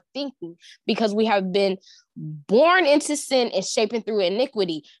us in our thinking, because we have been born into sin and shaping through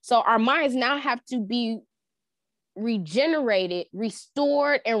iniquity. So our minds now have to be regenerated,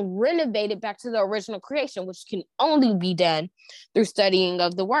 restored, and renovated back to the original creation, which can only be done through studying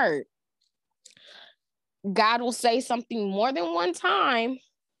of the word. God will say something more than one time,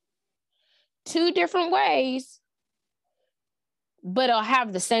 two different ways, but it'll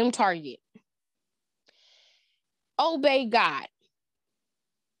have the same target. Obey God.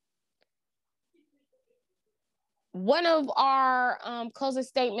 One of our closing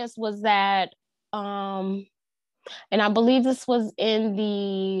statements was that, and I believe this was in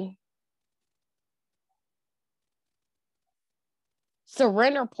the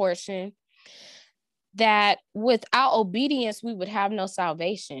surrender portion, that without obedience, we would have no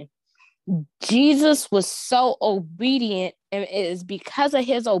salvation. Jesus was so obedient, and it is because of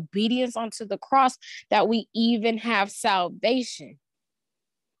his obedience onto the cross that we even have salvation.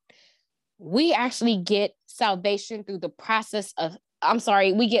 We actually get salvation through the process of,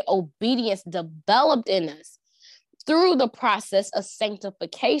 we get obedience developed in us through the process of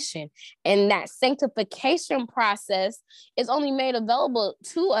sanctification. And that sanctification process is only made available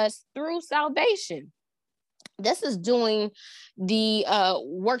to us through salvation. This is doing the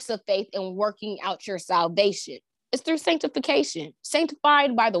works of faith and working out your salvation. It's through sanctification,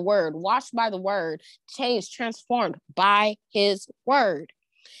 sanctified by the word, washed by the word, changed, transformed by his word.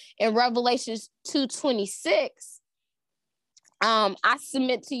 In Revelations 2:26, I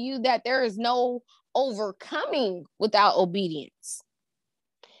submit to you that there is no overcoming without obedience.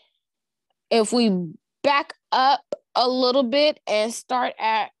 If we back up a little bit and start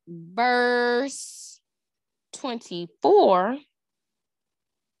at verse 24,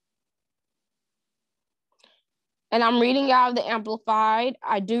 and I'm reading out of the Amplified.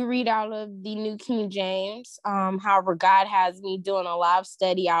 I do read out of the New King James. However, God has me doing a live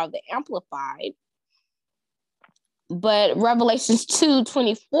study out of the Amplified. But Revelations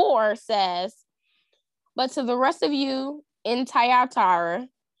 2:24 says, but to the rest of you in Thyatira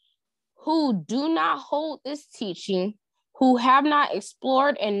who do not hold this teaching, who have not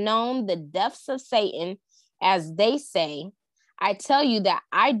explored and known the depths of Satan, as they say, I tell you that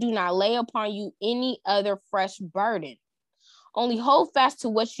I do not lay upon you any other fresh burden. Only hold fast to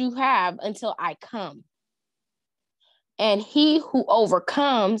what you have until I come. And he who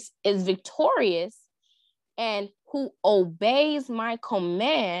overcomes is victorious, and who obeys my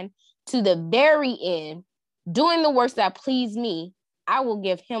command to the very end, doing the works that please me, I will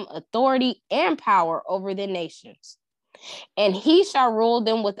give him authority and power over the nations. And he shall rule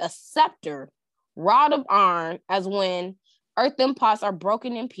them with a scepter, rod of iron, as when earthen pots are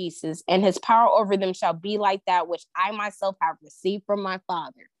broken in pieces, and his power over them shall be like that which I myself have received from my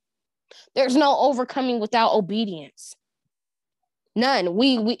Father. There's no overcoming without obedience. None.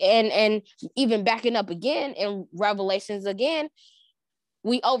 We and even backing up again in Revelations again,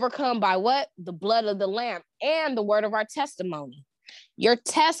 we overcome by what? The blood of the Lamb and the word of our testimony. Your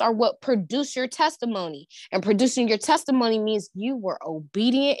tests are what produce your testimony. And producing your testimony means you were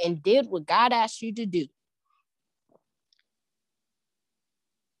obedient and did what God asked you to do.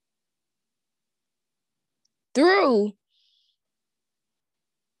 Through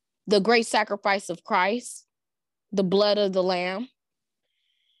the great sacrifice of Christ, the blood of the Lamb,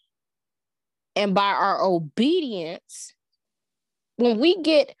 and by our obedience, when we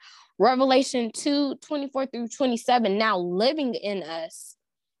get Revelation 2:24-27 now living in us,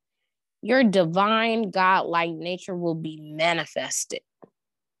 your divine God-like nature will be manifested.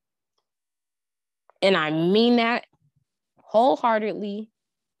 And I mean that wholeheartedly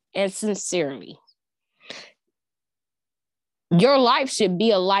and sincerely. Your life should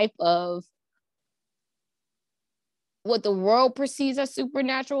be a life of what the world perceives as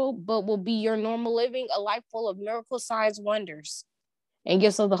supernatural, but will be your normal living, a life full of miracles, signs, wonders, and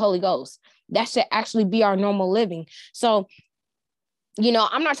gifts of the Holy Ghost. That should actually be our normal living. So,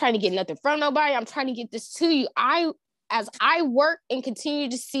 I'm not trying to get nothing from nobody. I'm trying to get this to you. As I work and continue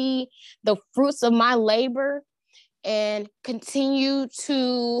to see the fruits of my labor and continue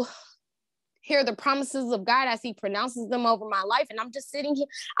to hear the promises of God as he pronounces them over my life, and I'm just sitting here,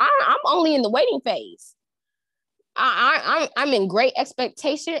 I'm only in the waiting phase. I'm in great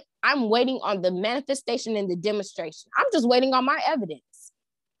expectation. I'm waiting on the manifestation and the demonstration. I'm just waiting on my evidence.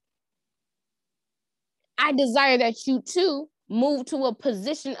 I desire that you too move to a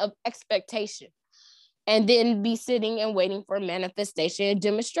position of expectation and then be sitting and waiting for manifestation and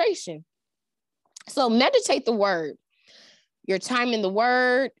demonstration. So meditate the word. Your time in the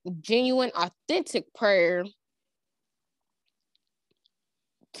word, genuine, authentic prayer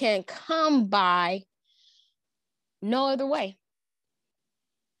can come by no other way.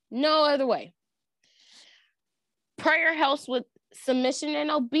 No other way. Prayer helps with submission and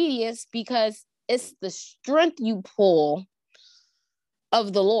obedience because it's the strength you pull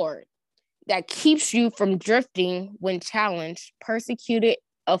of the Lord that keeps you from drifting when challenged, persecuted,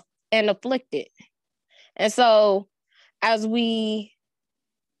 and afflicted. And so as we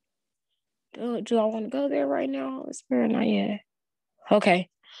do I want to go there right now? Spirit, not yet. Okay.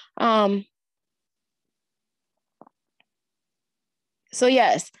 So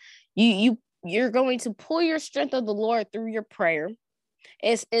yes, you're going to pull your strength of the Lord through your prayer.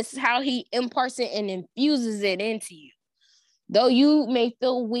 It's how he imparts it and infuses it into you. Though you may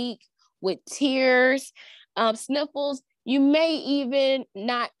feel weak with tears, sniffles, you may even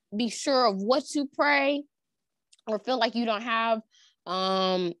not be sure of what to pray or feel like you don't have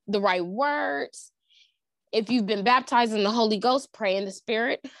the right words. If you've been baptized in the Holy Ghost, pray in the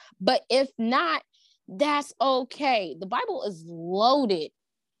Spirit. But if not, that's okay. The Bible is loaded,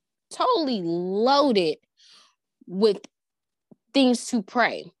 totally loaded with things to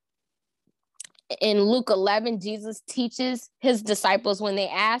pray. In Luke 11, Jesus teaches his disciples when they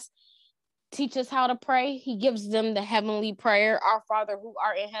ask, teach us how to pray. He gives them the heavenly prayer, our Father who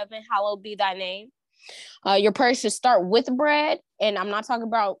art in heaven, hallowed be thy name. Your prayer should start with bread. And I'm not talking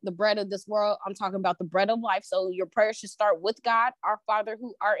about the bread of this world. I'm talking about the bread of life. So your prayer should start with God, our Father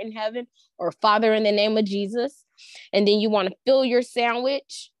who art in heaven, or Father in the name of Jesus. And then you want to fill your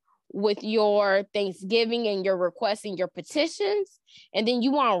sandwich with your thanksgiving and your requests and your petitions. And then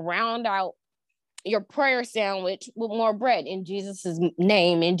you want to round out your prayer sandwich with more bread in Jesus's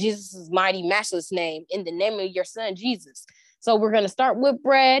name, in Jesus's mighty, matchless name, in the name of your son, Jesus. So we're going to start with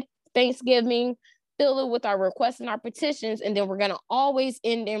bread, thanksgiving, fill it with our requests and our petitions, and then we're going to always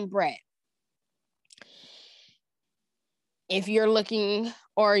end in bread. If you're looking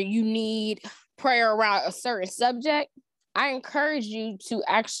or you need prayer around a certain subject, I encourage you to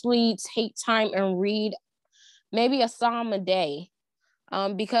actually take time and read maybe a psalm a day,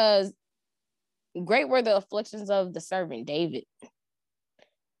 because great were the afflictions of the servant David.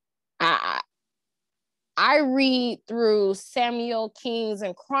 I read through Samuel, Kings,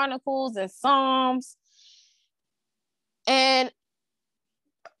 and Chronicles, and Psalms, and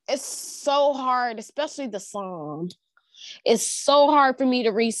it's so hard, especially the Psalm. It's so hard for me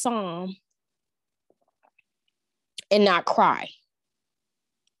to read Psalm and not cry.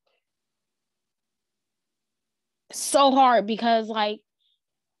 So hard because, like,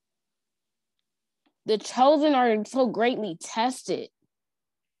 the chosen are so greatly tested.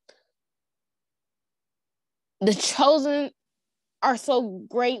 The chosen are so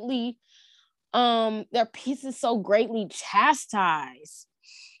greatly, their peace is so greatly chastised.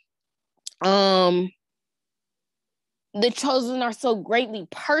 The chosen are so greatly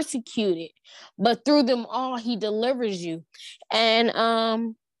persecuted, but through them all, he delivers you. And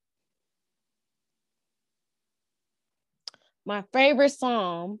my favorite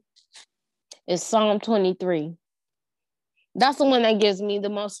Psalm is Psalm 23. That's the one that gives me the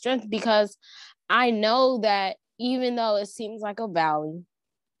most strength, because I know that even though it seems like a valley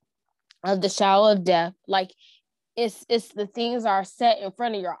of the shadow of death, like it's the things that are set in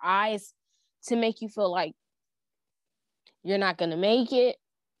front of your eyes to make you feel like you're not going to make it.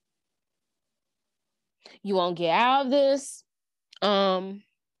 You won't get out of this. I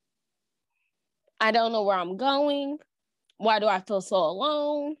don't know where I'm going. Why do I feel so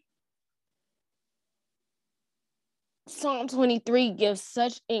alone? Psalm 23 gives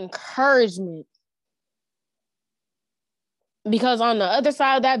such encouragement, because on the other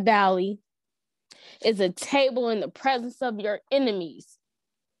side of that valley is a table in the presence of your enemies,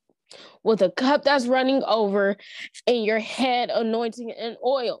 with a cup that's running over and your head anointing in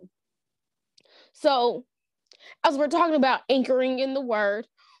oil. So as we're talking about anchoring in the word,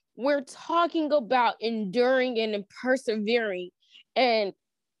 we're talking about enduring and persevering. And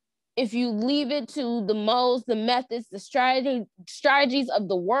if you leave it to the modes, the methods, the strategies of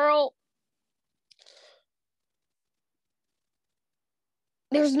the world,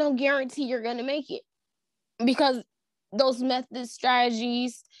 there's no guarantee you're going to make it, because those methods,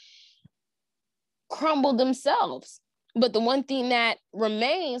 strategies crumble themselves. But the one thing that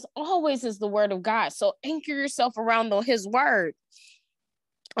remains always is the word of God. So anchor yourself around his word.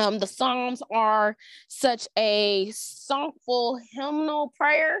 The Psalms are such a songful, hymnal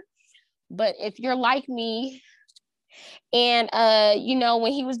prayer. But if you're like me, and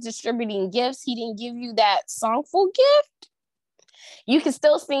when he was distributing gifts, he didn't give you that songful gift, you can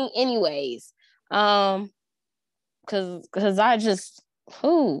still sing anyways. Because I just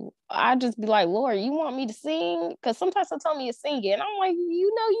be like, Lord, you want me to sing? Because sometimes he'll tell me to sing it, and I'm like,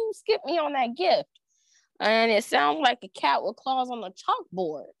 you skipped me on that gift. And it sounds like a cat with claws on the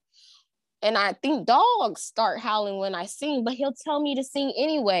chalkboard. And I think dogs start howling when I sing, but he'll tell me to sing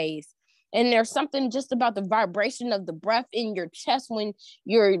anyways. And there's something just about the vibration of the breath in your chest when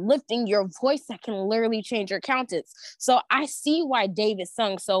you're lifting your voice that can literally change your countenance. So I see why David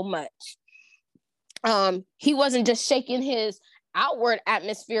sung so much. He wasn't just shaking his outward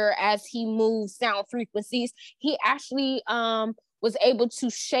atmosphere as he moved sound frequencies. He actually was able to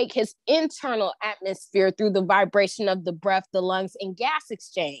shake his internal atmosphere through the vibration of the breath, the lungs, and gas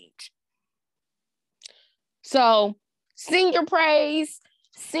exchange. So sing your praise,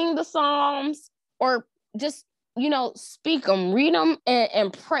 sing the Psalms, or just, speak them, read them,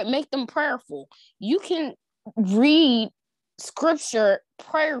 and pray, make them prayerful. You can read scripture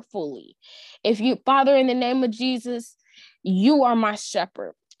prayerfully. If you, Father, in the name of Jesus, you are my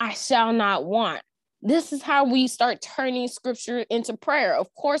shepherd, I shall not want. This is how we start turning scripture into prayer.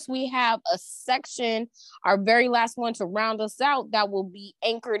 Of course, we have a section, our very last one to round us out, that will be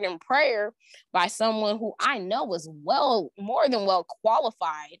anchored in prayer by someone who I know is more than well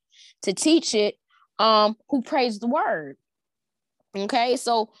qualified to teach it, who prays the word. Okay,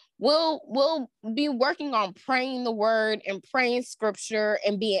 so we'll be working on praying the word and praying scripture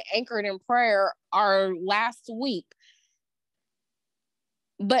and being anchored in prayer our last week.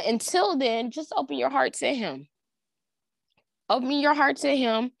 But until then, just open your heart to him. Open your heart to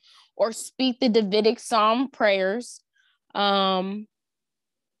him, or speak the Davidic Psalm prayers of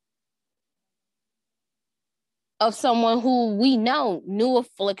someone who we know knew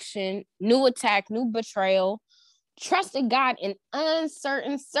affliction, knew attack, knew betrayal, trusted God in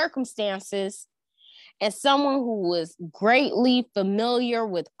uncertain circumstances, and someone who was greatly familiar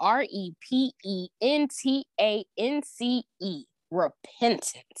with repentance,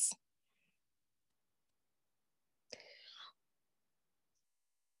 repentance.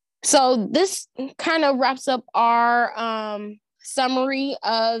 So this kind of wraps up our summary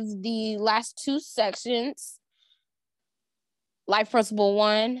of the last two sections. Life Principle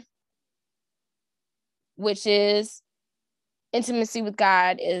 1, which is intimacy with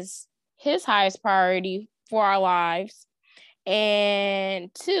God is his highest priority for our lives.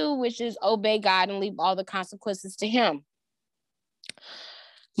 And 2, which is obey God and leave all the consequences to him.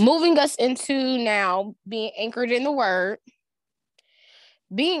 Moving us into now being anchored in the word.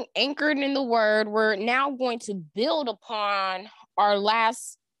 Being anchored in the word, we're now going to build upon our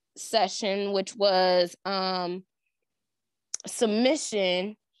last session, which was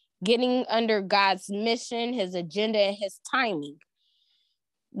submission, getting under God's mission, his agenda, and his timing.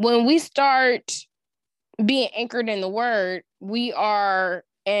 When we start being anchored in the word, we are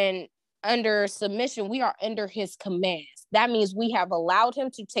under submission, we are under his commands. That means we have allowed him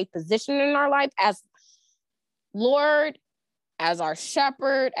to take position in our life as Lord, as our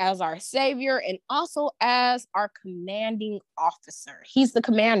shepherd, as our savior, and also as our commanding officer. He's the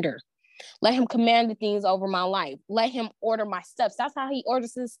commander. Let him command the things over my life. Let him order my steps. That's how he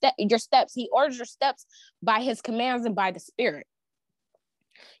orders your steps. He orders your steps by his commands and by the Spirit.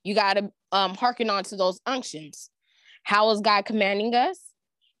 You got to hearken on to those unctions. How is God commanding us?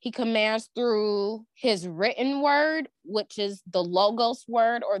 He commands through his written word, which is the Logos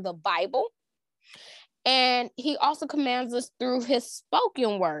word or the Bible. And he also commands us through his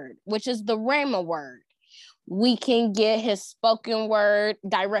spoken word, which is the Rhema word. We can get his spoken word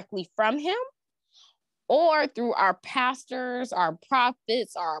directly from him, or through our pastors, our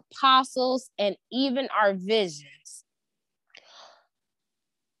prophets, our apostles, and even our visions.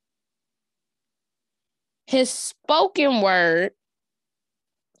 His spoken word,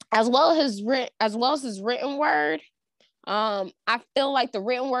 as well as his written word, I feel like the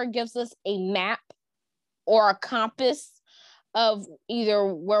written word gives us a map or a compass of either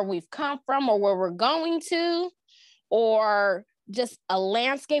where we've come from or where we're going to, or just a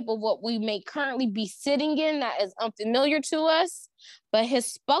landscape of what we may currently be sitting in that is unfamiliar to us. But his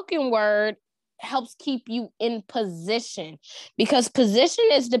spoken word helps keep you in position, because position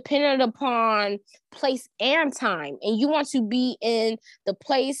is dependent upon place and time. And you want to be in the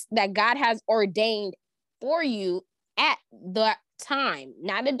place that God has ordained for you at that time,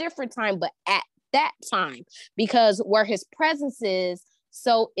 not a different time, but at that time, because where his presence is,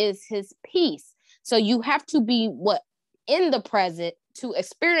 so is his peace. So you have to be in the present to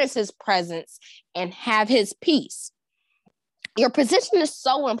experience his presence and have his peace. Your position is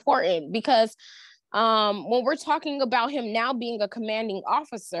so important, because when we're talking about him now being a commanding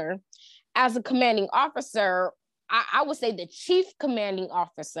officer, as a commanding officer, I would say the chief commanding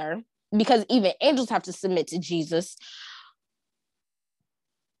officer, because even angels have to submit to Jesus.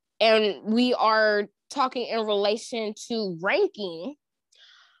 And we are talking in relation to ranking.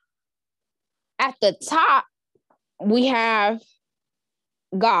 At the top, we have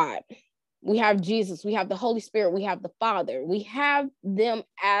God, we have Jesus, we have the Holy Spirit, we have the Father. We have them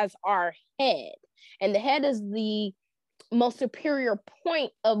as our head. And the head is the most superior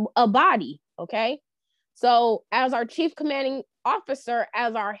point of a body, okay? So as our chief commanding officer,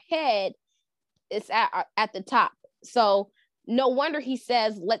 as our head, it's at the top. So no wonder he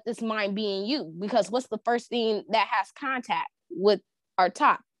says, let this mind be in you, because what's the first thing that has contact with our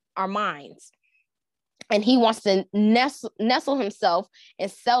top? Our minds. And he wants to nestle himself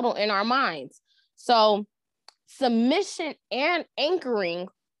and settle in our minds. So submission and anchoring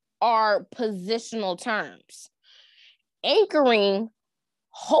are positional terms. Anchoring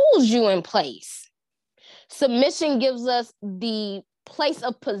holds you in place. Submission gives us the place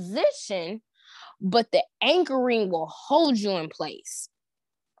of position, but the anchoring will hold you in place.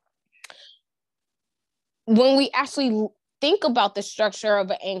 When we actually think about the structure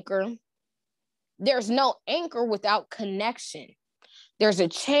of an anchor, there's no anchor without connection. There's a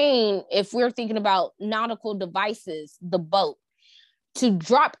chain. If we're thinking about nautical devices, the boat, to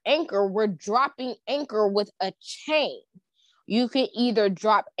drop anchor, we're dropping anchor with a chain, You can either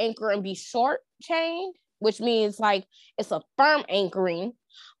drop anchor and be short chained, which means like it's a firm anchoring,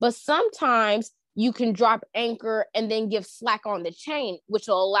 but sometimes you can drop anchor and then give slack on the chain, which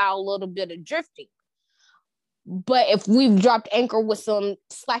will allow a little bit of drifting. But if we've dropped anchor with some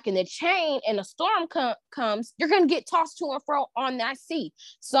slack in the chain and a storm comes, you're going to get tossed to and fro on that sea.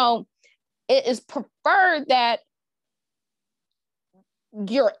 So it is preferred that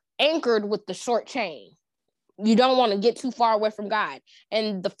you're anchored with the short chain. You don't want to get too far away from God.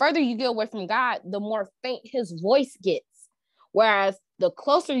 And the further you get away from God, the more faint his voice gets. Whereas the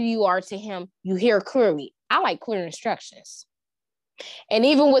closer you are to him, you hear clearly. I like clear instructions. And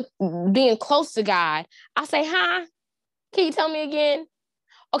even with being close to God, I say, huh? Can you tell me again?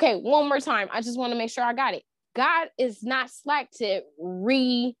 Okay, one more time. I just want to make sure I got it. God is not slack to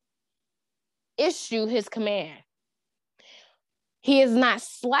reissue his command. He is not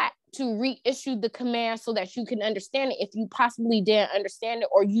slack to reissue the command so that you can understand it if you possibly didn't understand it,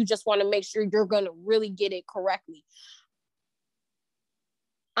 or you just want to make sure you're going to really get it correctly.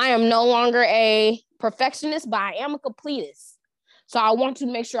 I am no longer a perfectionist, but I am a completist. So I want to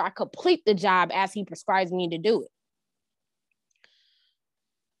make sure I complete the job as he prescribes me to do it.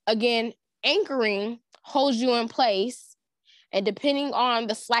 Again, anchoring holds you in place, and depending on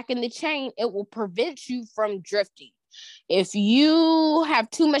the slack in the chain, it will prevent you from drifting. If you have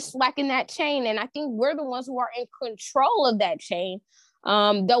too much slack in that chain, and I think we're the ones who are in control of that chain,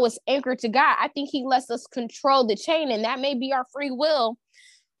 though it's anchored to God, I think he lets us control the chain, and that may be our free will.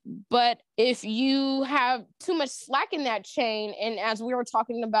 But if you have too much slack in that chain, and as we were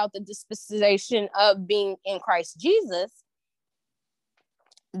talking about the dispensation of being in Christ Jesus,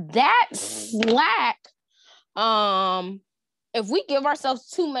 that slack, if we give ourselves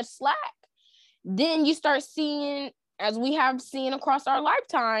too much slack, then you start seeing, as we have seen across our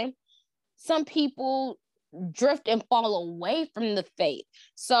lifetime, some people drift and fall away from the faith.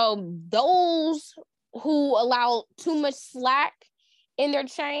 So those who allow too much slack in their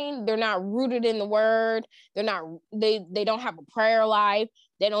chain, they're not rooted in the word. They don't have a prayer life.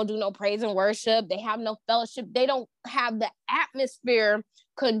 They don't do no praise and worship. They have no fellowship. They don't have the atmosphere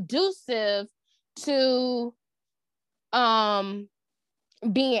conducive to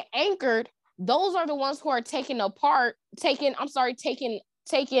being anchored. Those are the ones who are taken away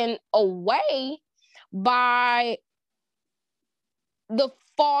by the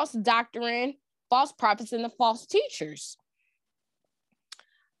false doctrine, false prophets, and the false teachers.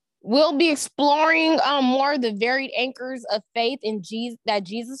 We'll be exploring more of the varied anchors of faith in Jesus that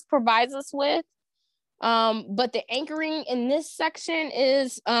Jesus provides us with. But the anchoring in this section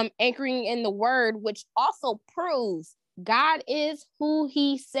is anchoring in the word, which also proves God is who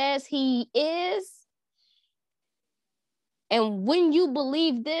he says he is. And when you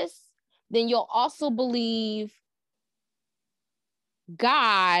believe this, then you'll also believe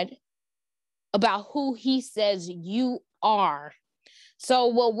God about who he says you are. So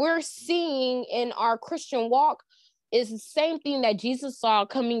what we're seeing in our Christian walk is the same thing that Jesus saw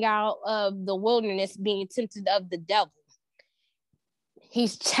coming out of the wilderness, being tempted of the devil.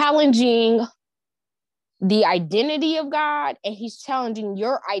 He's challenging the identity of God, and he's challenging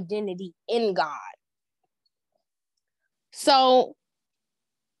your identity in God. So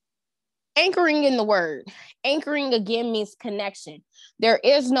anchoring in the word. Anchoring again means connection. There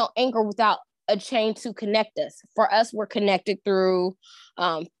is no anchor without a chain to connect us. For us, we're connected through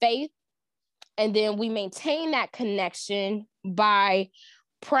faith, and then we maintain that connection by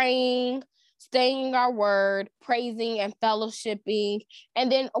praying, staying our word, praising and fellowshipping,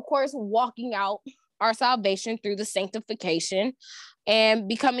 and then of course walking out our salvation through the sanctification and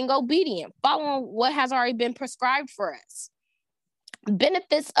becoming obedient, following what has already been prescribed for us.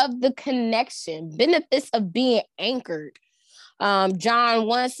 Benefits of the connection, benefits of being anchored. John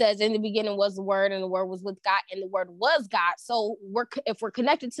 1 says, in the beginning was the word, and the word was with God, and the word was God. So if we're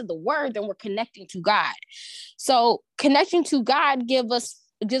connected to the word, then we're connecting to God. So connecting to God gives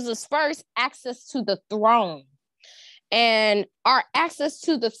us first access to the throne. And our access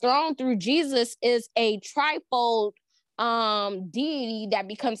to the throne through Jesus is a trifold deity that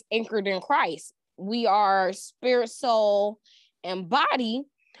becomes anchored in Christ. We are spirit, soul, and body.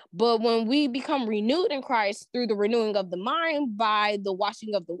 But when we become renewed in Christ through the renewing of the mind by the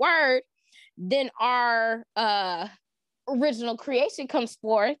washing of the word, then our original creation comes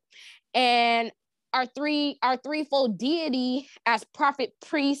forth, and our threefold deity as prophet,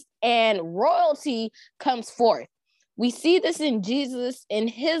 priest, and royalty comes forth. We see this in Jesus in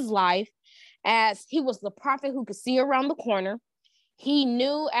his life, as he was the prophet who could see around the corner. He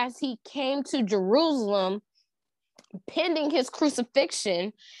knew as he came to Jerusalem, pending his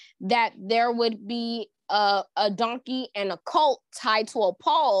crucifixion, that there would be a donkey and a colt tied to a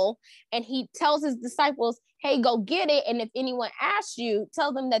pole, and he tells his disciples, hey, go get it, and if anyone asks you,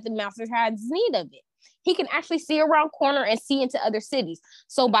 tell them that the master has need of it. He can actually see around corner and see into other cities.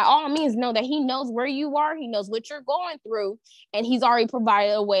 So by all means, know that he knows where you are, he knows what you're going through, and he's already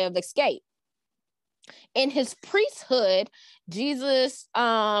provided a way of escape. In his priesthood, Jesus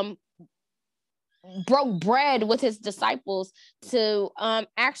broke bread with his disciples to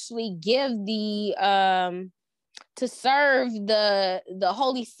actually give to serve the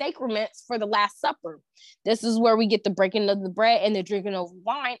holy sacraments for the Last Supper. This is where we get the breaking of the bread and the drinking of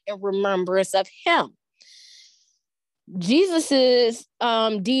wine in remembrance of him. Jesus's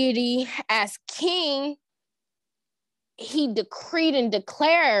deity as king, he decreed and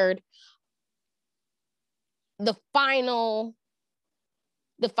declared the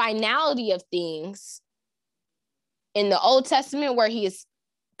finality of things in the Old Testament, where he is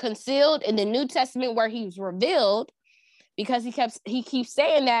concealed, in the New Testament where he's revealed, because he keeps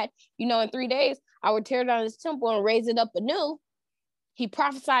saying that, in 3 days I would tear down this temple and raise it up anew. He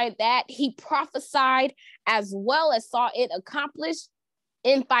prophesied that. He prophesied as well as saw it accomplished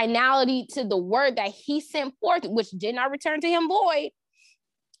in finality to the word that he sent forth, which did not return to him void.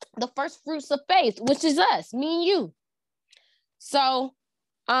 The first fruits of faith, which is us, me and you. So,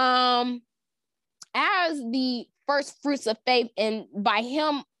 as the first fruits of faith, and by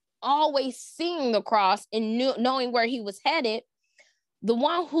him always seeing the cross and knowing where he was headed, the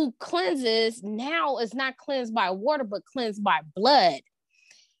one who cleanses now is not cleansed by water, but cleansed by blood.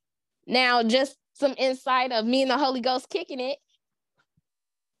 Now, just some insight of me and the Holy Ghost kicking it.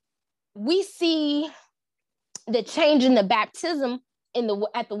 We see the change in the baptism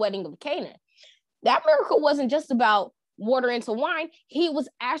at the wedding of Cana. That miracle wasn't just about water into wine. He was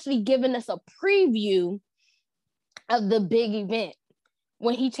actually giving us a preview of the big event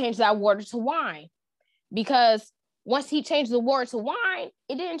when he changed that water to wine. Because once he changed the water to wine,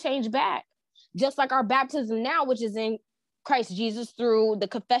 it didn't change back. Just like our baptism now, which is in Christ Jesus through the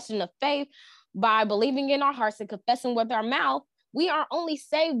confession of faith, by believing in our hearts and confessing with our mouth, we are only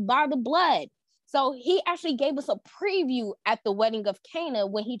saved by the blood. So he actually gave us a preview at the wedding of Cana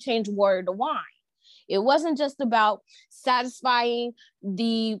when he changed water to wine. It wasn't just about satisfying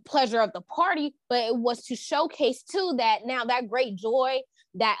the pleasure of the party, but it was to showcase too that now that great joy,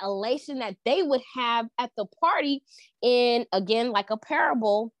 that elation that they would have at the party, in, again, like a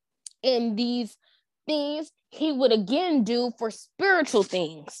parable, in these things he would again do for spiritual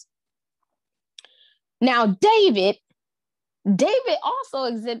things. Now, David also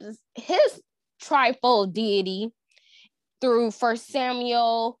exhibits his trifold deity through 1 and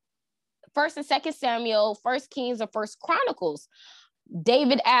 2 Samuel, 1 Kings, and 1 Chronicles.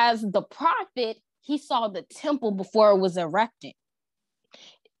 David, as the prophet, he saw the temple before it was erected.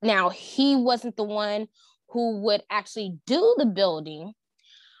 Now, he wasn't the one who would actually do the building,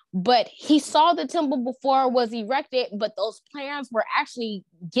 but he saw the temple before it was erected, but those plans were actually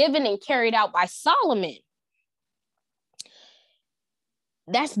given and carried out by Solomon.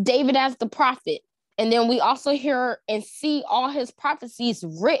 That's David as the prophet. And then we also hear and see all his prophecies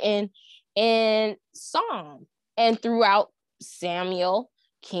written in Psalm and throughout Samuel,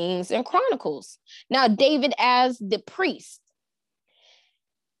 Kings, and Chronicles. Now, David as the priest.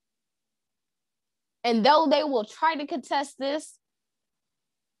 And though they will try to contest this,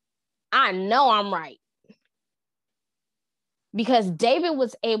 I know I'm right. Because David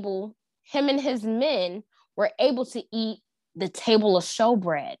was able, him and his men were able to eat the table of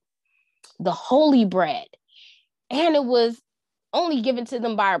showbread, the holy bread. And it was only given to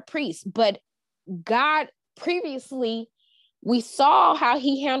them by a priest. But God, previously, we saw how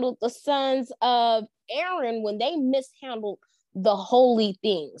he handled the sons of Aaron when they mishandled the holy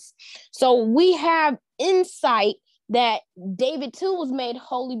things. So we have insight that David too was made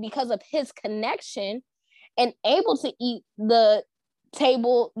holy because of his connection and able to eat the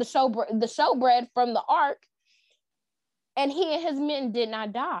table, the showbread from the ark, and he and his men did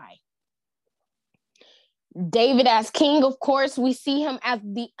not die. David as king, of course, we see him as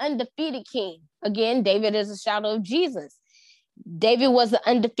the undefeated king. Again, David is a shadow of Jesus. David was the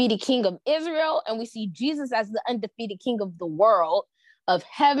undefeated king of Israel, and we see Jesus as the undefeated king of the world, of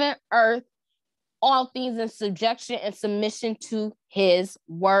heaven, earth, all things in subjection and submission to his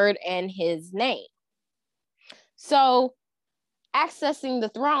word and his name. So accessing the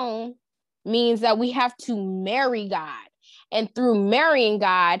throne means that we have to marry God. And through marrying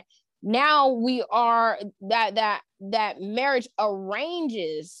God, now we are that marriage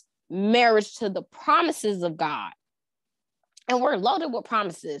arranges marriage to the promises of God. And we're loaded with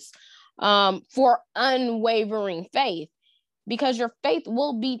promises for unwavering faith, because your faith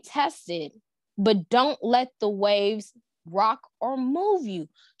will be tested but don't let the waves rock or move you.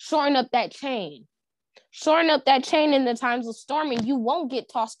 Shorten up that chain. Shorten up that chain in the times of storming. You won't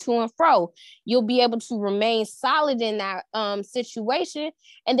get tossed to and fro. You'll be able to remain solid in that situation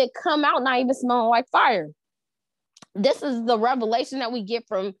and then come out not even smelling like fire. This is the revelation that we get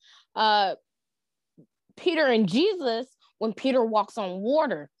from Peter and Jesus when Peter walks on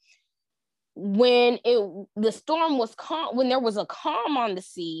water. When the storm was calm, when there was a calm on the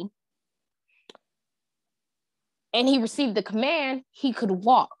sea, and he received the command, he could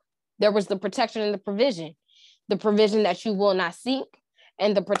walk. There was the protection and the provision that you will not sink,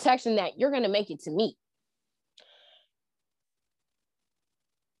 and the protection that you're going to make it to me.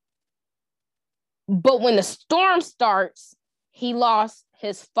 But when the storm starts, he lost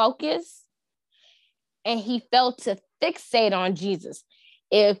his focus and he felt to fixate on Jesus.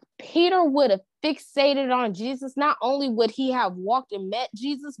 If Peter would have fixated on Jesus, not only would he have walked and met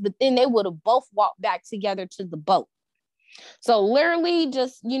Jesus, but then they would have both walked back together to the boat. So literally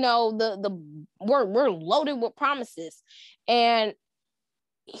just, we're loaded with promises. And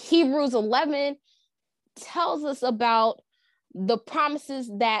Hebrews 11 tells us about the promises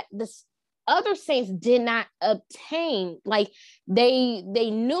that the other saints did not obtain. Like they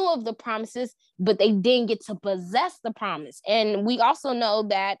knew of the promises, but they didn't get to possess the promise. And we also know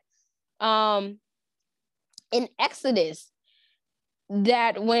that in Exodus,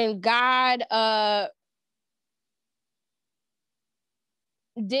 that when God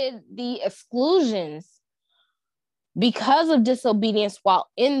did the exclusions because of disobedience while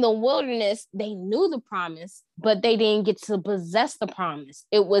in the wilderness, they knew the promise, but they didn't get to possess the promise.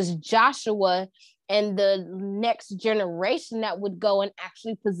 It was Joshua and the next generation that would go and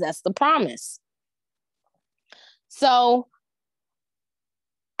actually possess the promise. So,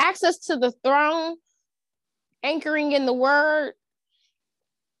 access to the throne, anchoring in the word,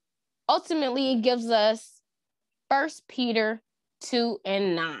 ultimately it gives us 1 Peter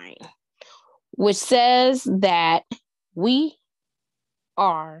 2:9, which says that we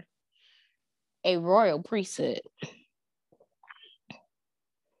are a royal priesthood.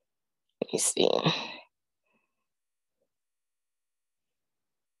 Let me see.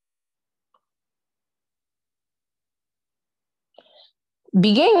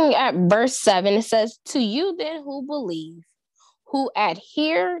 Beginning at verse 7, it says, "To you then who believe, who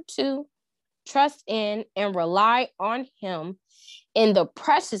adhere to, trust in, and rely on him in the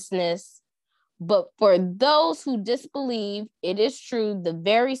preciousness. But for those who disbelieve, it is true, the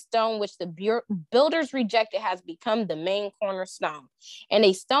very stone which the builders rejected has become the main cornerstone, and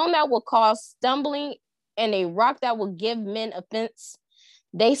a stone that will cause stumbling and a rock that will give men offense.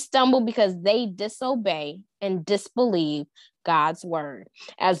 They stumble because they disobey and disbelieve God's word,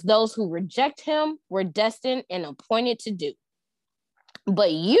 as those who reject him were destined and appointed to do.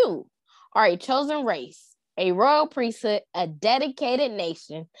 But you are a chosen race, a royal priesthood, a dedicated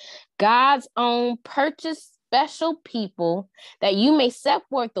nation, God's own purchased special people, that you may set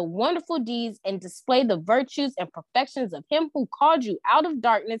forth the wonderful deeds and display the virtues and perfections of him who called you out of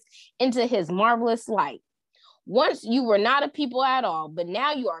darkness into his marvelous light. Once you were not a people at all, but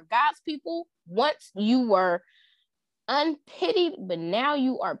now you are God's people. Once you were unpitied, but now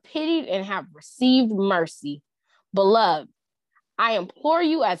you are pitied and have received mercy. Beloved, I implore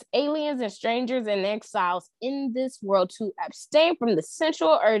you as aliens and strangers and exiles in this world to abstain from the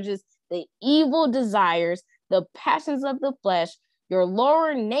sensual urges, the evil desires, the passions of the flesh, your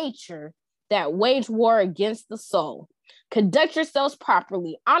lower nature that wage war against the soul. Conduct yourselves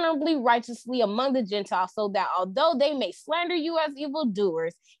properly, honorably, righteously among the Gentiles, so that although they may slander you as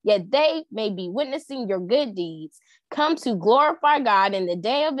evildoers, yet they may be witnessing your good deeds. Come to glorify God in the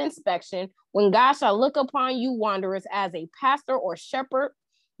day of inspection, when God shall look upon you wanderers as a pastor or shepherd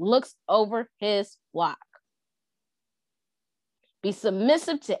looks over his flock. Be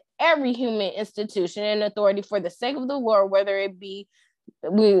submissive to every human institution and authority for the sake of the Lord, whether it be,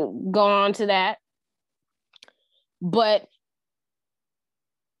 we go on to that. But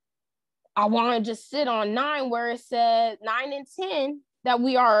I want to just sit on 9, where it said 9 and 10, that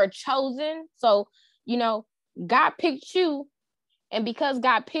we are chosen. So, God picked you. And because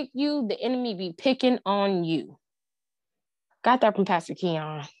God picked you, the enemy be picking on you. Got that from Pastor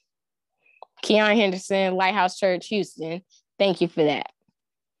Keon Henderson, Lighthouse Church, Houston. Thank you for that.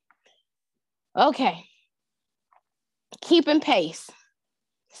 Okay. Keeping pace.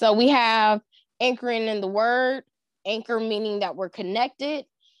 So we have anchoring in the word, anchor meaning that we're connected,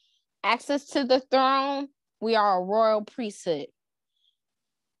 access to the throne, we are a royal priesthood.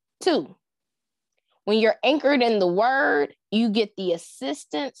 2, when you're anchored in the word, you get the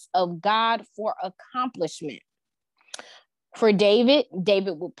assistance of God for accomplishment. For David,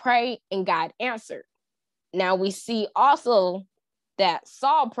 David would pray and God answered. Now we see also that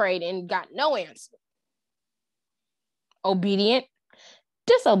Saul prayed and got no answer. Obedient,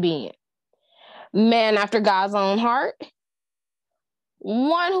 disobedient. Man after God's own heart.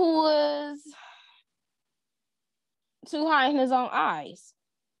 One who was too high in his own eyes.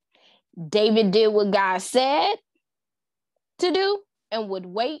 David did what God said to do and would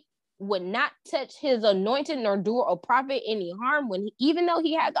wait, would not touch his anointed nor do a prophet any harm even though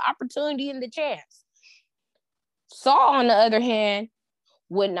he had the opportunity and the chance. Saul, on the other hand,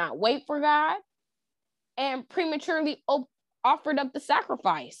 would not wait for God and prematurely offered up the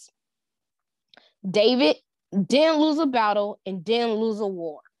sacrifice. David didn't lose a battle and didn't lose a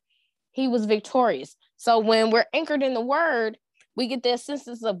war. He was victorious. So when we're anchored in the word, we get the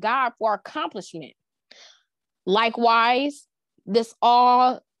assistance of God for accomplishment. Likewise, this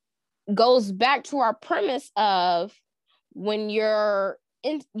all goes back to our premise of when you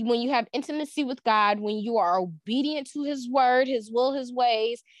have intimacy with God, when you are obedient to his word, his will, his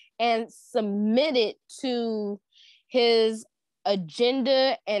ways, and submitted to his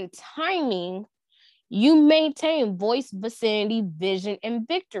agenda and timing, you maintain voice, vicinity, vision, and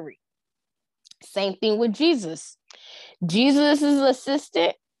victory. Same thing with Jesus. Jesus'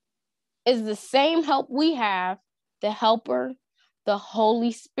 assistant is the same help we have, the helper, the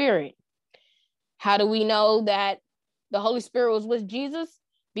Holy Spirit. How do we know that the Holy Spirit was with Jesus?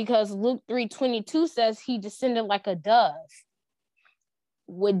 Because Luke 3:22 says he descended like a dove.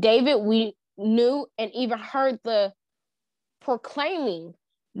 With David, we knew and even heard the proclaiming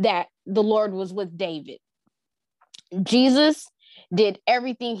that the Lord was with David. Jesus did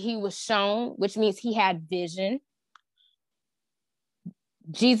everything he was shown, which means he had vision.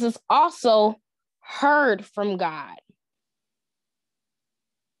 Jesus also heard from God.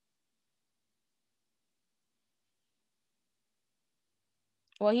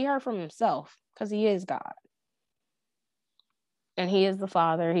 Well, he heard from himself because he is God. And he is the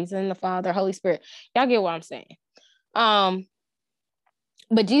Father. He's in the Father, Holy Spirit. Y'all get what I'm saying.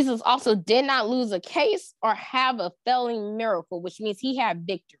 But Jesus also did not lose a case or have a failing miracle, which means he had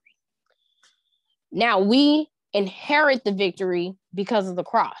victory. Now we inherit the victory because of the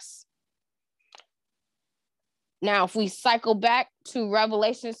cross. Now, if we cycle back to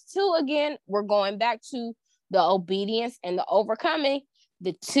Revelations 2 again, we're going back to the obedience and the overcoming.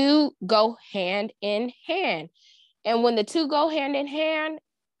 The two go hand in hand. And when the two go hand in hand,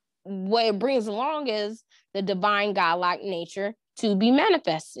 what it brings along is the divine godlike nature to be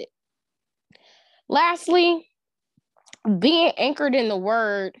manifested. Lastly, being anchored in the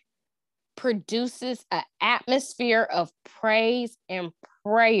word produces an atmosphere of praise and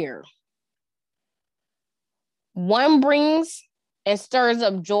prayer. One brings and stirs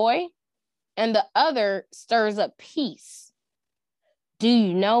up joy, and the other stirs up peace. Do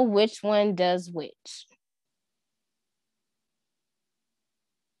you know which one does which?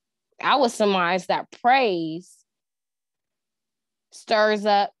 I would surmise that praise stirs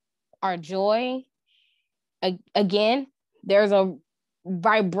up our joy. Again, there's a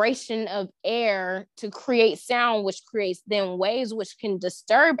vibration of air to create sound, which creates then waves, which can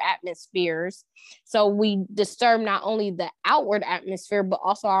disturb atmospheres. So we disturb not only the outward atmosphere, but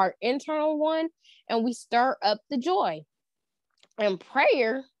also our internal one, and we stir up the joy. And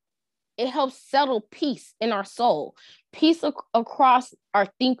prayer, it helps settle peace in our soul, peace across our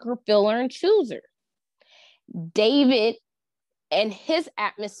thinker, feeler, and chooser. David and his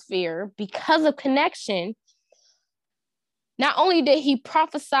atmosphere, because of connection, not only did he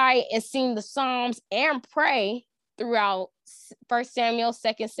prophesy and sing the Psalms and pray throughout 1 Samuel,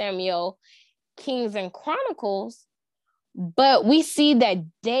 2 Samuel, Kings, and Chronicles, but we see that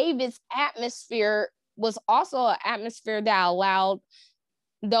David's atmosphere was also an atmosphere that allowed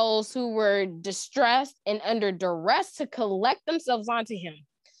those who were distressed and under duress to collect themselves onto him.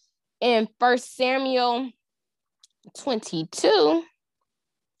 In 1 Samuel 22,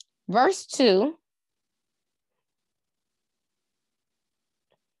 verse 2,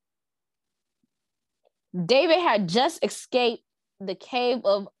 David had just escaped the cave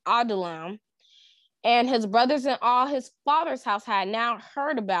of Adullam, and his brothers and all his father's house had now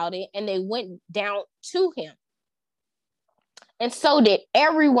heard about it, and they went down to him. And so did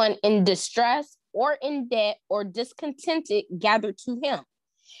everyone in distress or in debt or discontented gathered to him.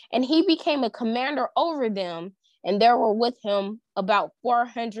 And he became a commander over them, and there were with him about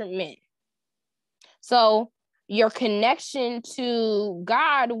 400 men. So your connection to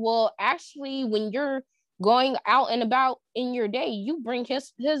God will actually, when you're going out and about in your day, you bring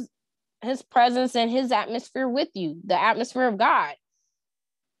his presence and his atmosphere with you, the atmosphere of God.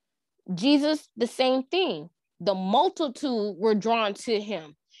 Jesus, the same thing. the multitude were drawn to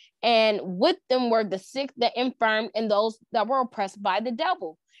him. And with them were the sick, the infirm, and those that were oppressed by the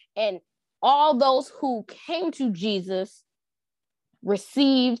devil. And all those who came to Jesus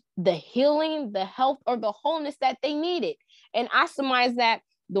received the healing, the health, or the wholeness that they needed. And I surmise that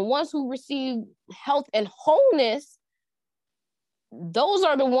the ones who received health and wholeness, those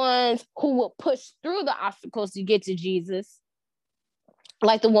are the ones who will push through the obstacles to get to Jesus,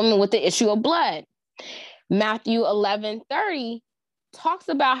 like the woman with the issue of blood. Matthew 11:30 talks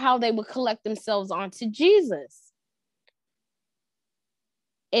about how they would collect themselves onto Jesus.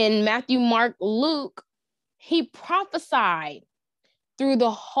 In Matthew, Mark, Luke, he prophesied through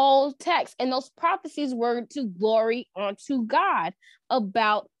the whole text. And those prophecies were to glory unto God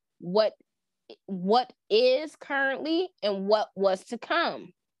about what is currently and what was to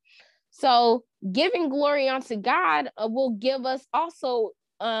come. So giving glory unto God will give us also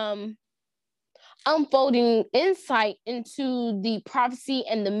unfolding insight into the prophecy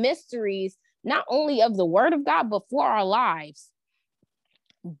and the mysteries, not only of the word of God, but for our lives.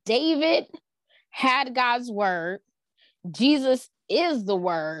 David had God's word. Jesus is the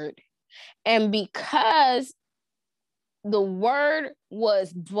word. And because the word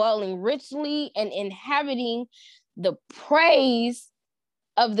was dwelling richly and inhabiting the praise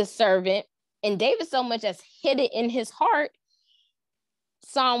of the servant, and David so much as hid it in his heart,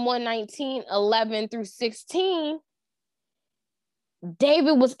 Psalm 119, 11 through 16,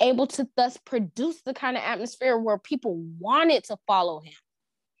 David was able to thus produce the kind of atmosphere where people wanted to follow him.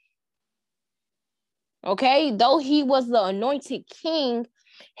 Okay, though he was the anointed king,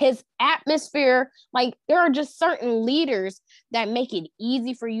 his atmosphere, like there are just certain leaders that make it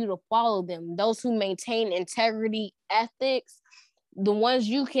easy for you to follow them. Those who maintain integrity, ethics, the ones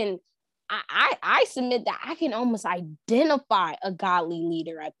you can, I submit that I can almost identify a godly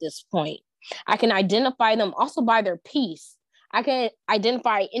leader at this point. I can identify them also by their peace. I can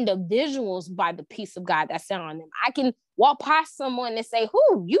identify individuals by the peace of God that's on them. I can walk past someone and say,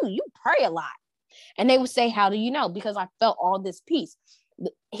 "Who you pray a lot." And they would say, "How do you know?" Because I felt all this peace.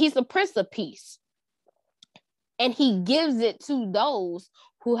 He's the Prince of Peace. And he gives it to those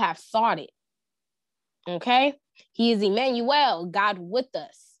who have sought it. Okay? He is Emmanuel, God with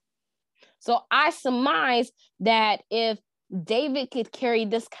us. So I surmise that if David could carry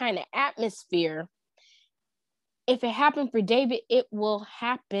this kind of atmosphere, if it happened for David, it will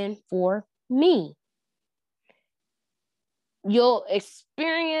happen for me. You'll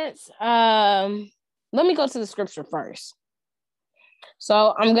experience, let me go to the scripture first.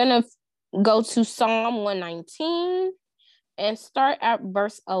 So I'm going to go to Psalm 119 and start at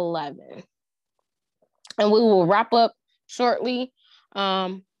verse 11. And we will wrap up shortly,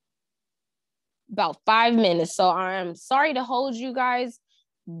 about 5 minutes. So I'm sorry to hold you guys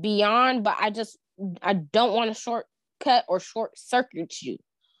beyond, but I don't want to shortcut or short circuit you.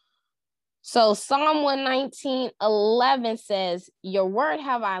 So Psalm 119:11 says, "Your word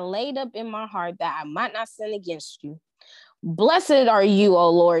have I laid up in my heart that I might not sin against you. Blessed are you, O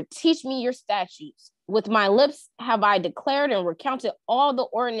Lord. Teach me your statutes. With my lips have I declared and recounted all the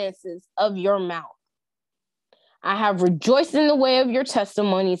ordinances of your mouth. I have rejoiced in the way of your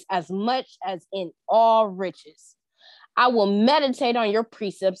testimonies as much as in all riches. I will meditate on your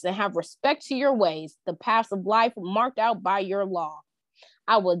precepts and have respect to your ways, the paths of life marked out by your law.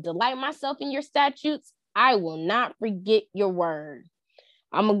 I will delight myself in your statutes. I will not forget your word."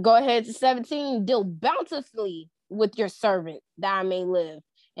 I'm going to go ahead to 17. "Deal bountifully with your servant that I may live,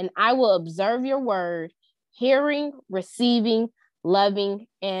 and I will observe your word, hearing, receiving, loving,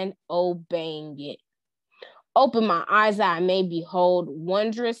 and obeying it. Open my eyes that I may behold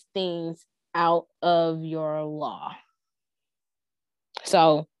wondrous things out of your law."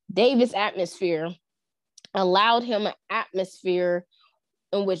 So David's atmosphere allowed him an atmosphere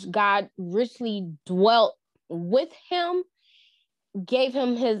in which God richly dwelt with him, gave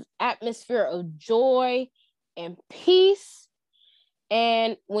him his atmosphere of joy and peace.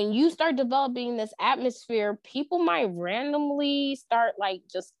 And when you start developing this atmosphere, people might randomly start like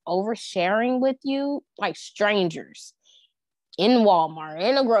just oversharing with you, like strangers in Walmart,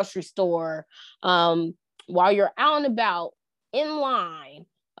 in a grocery store, while you're out and about, in line,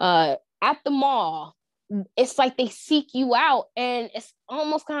 at the mall. It's like they seek you out, and it's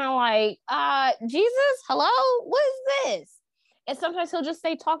almost kind of like, "Jesus, hello, what is this?" And sometimes he'll just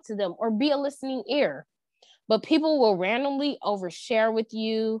say, "Talk to them," or be a listening ear. But people will randomly overshare with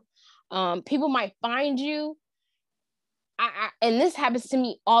you. People might find you. And this happens to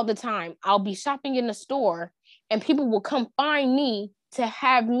me all the time. I'll be shopping in the store, and people will come find me to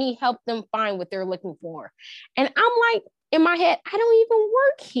have me help them find what they're looking for. And I'm like, in my head, I don't even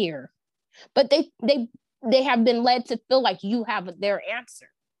work here. But they they have been led to feel like you have their answer.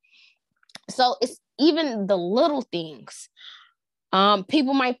 So it's even the little things.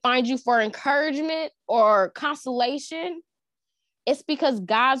 People might find you for encouragement or consolation. It's because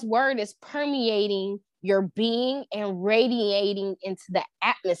God's word is permeating your being and radiating into the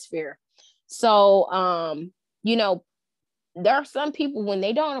atmosphere. So, there are some people, when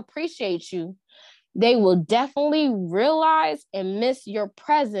they don't appreciate you, they will definitely realize and miss your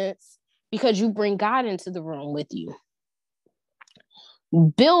presence because you bring God into the room with you.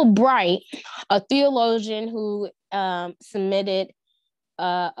 Bill Bright, a theologian who submitted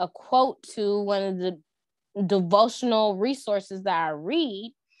a quote to one of the devotional resources that I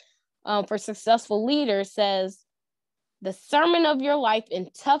read for successful leaders, says, "The sermon of your life in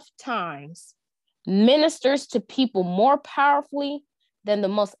tough times ministers to people more powerfully than the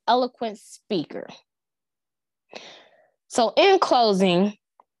most eloquent speaker." So in closing,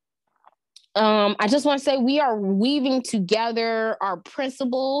 I just want to say we are weaving together our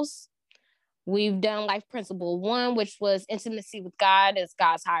principles. We've done life principle 1, which was intimacy with God as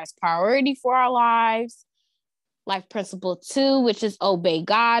God's highest priority for our lives. Life principle 2, which is obey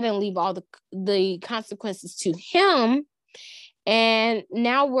God and leave all the consequences to him. And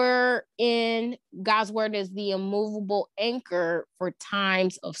now we're in God's word as the immovable anchor for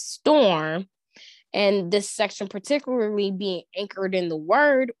times of storm. And this section particularly being anchored in the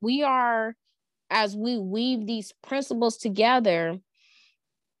word, we are, as we weave these principles together,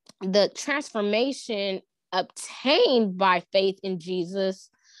 the transformation obtained by faith in Jesus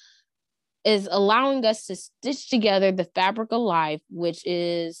is allowing us to stitch together the fabric of life, which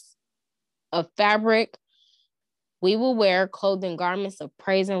is a fabric we will wear, clothed in garments of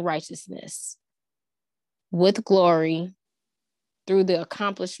praise and righteousness with glory through the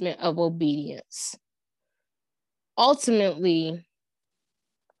accomplishment of obedience. Ultimately,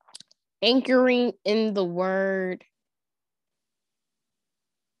 anchoring in the word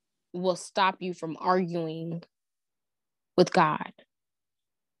will stop you from arguing with God.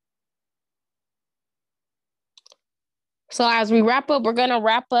 So as we wrap up, we're going to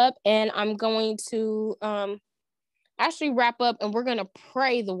wrap up, and I'm going to actually wrap up, and we're going to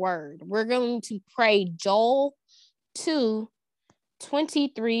pray the word. We're going to pray Joel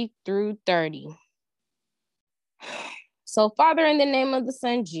 2:23-30. So, Father, in the name of the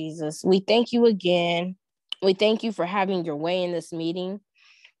Son, Jesus, we thank you again. We thank you for having your way in this meeting.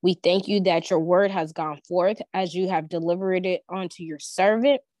 We thank you that your word has gone forth as you have delivered it onto your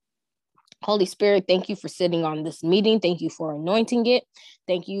servant. Holy Spirit, thank you for sitting on this meeting. Thank you for anointing it.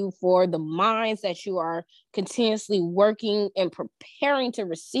 Thank you for the minds that you are continuously working and preparing to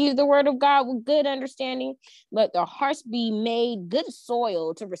receive the word of God with good understanding. Let their hearts be made good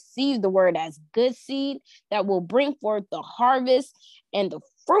soil to receive the word as good seed that will bring forth the harvest and the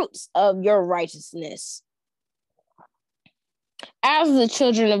fruits of your righteousness. As the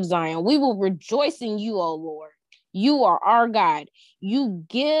children of Zion, we will rejoice in you, O Lord. You are our God. You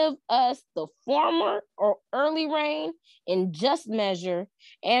give us the former or early rain in just measure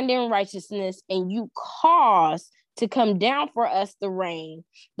and in righteousness, and you cause to come down for us the rain,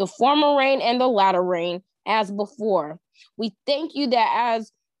 the former rain and the latter rain as before. We thank you that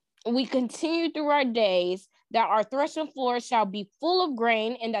as we continue through our days, that our threshing floors shall be full of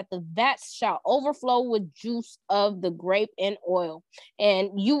grain, and that the vats shall overflow with juice of the grape and oil.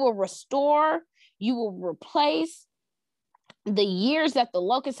 And you will restore, you will replace the years that the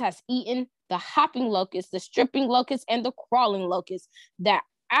locust has eaten, the hopping locust, the stripping locust, and the crawling locust, that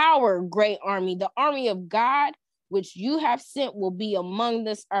our great army, the army of God, which you have sent, will be among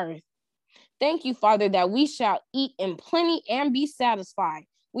this earth. Thank you, Father, that we shall eat in plenty and be satisfied.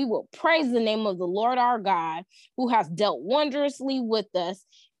 We will praise the name of the Lord our God, who has dealt wondrously with us,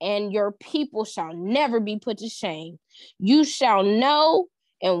 and your people shall never be put to shame. You shall know,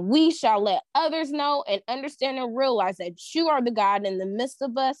 and we shall let others know and understand and realize that you are the God in the midst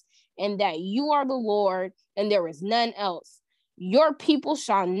of us, and that you are the Lord, and there is none else. Your people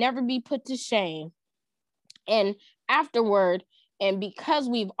shall never be put to shame. And afterward, and because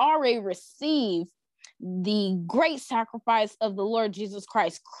we've already received the great sacrifice of the Lord Jesus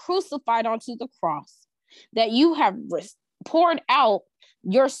Christ crucified onto the cross, that you have poured out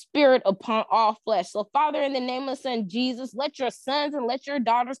your spirit upon all flesh. So, Father, in the name of Son Jesus, let your sons and let your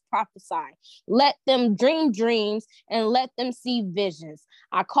daughters prophesy. Let them dream dreams and let them see visions.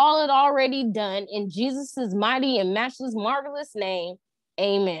 I call it already done in Jesus' mighty and matchless, marvelous name.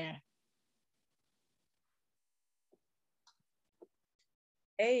 Amen.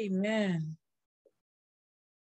 Amen.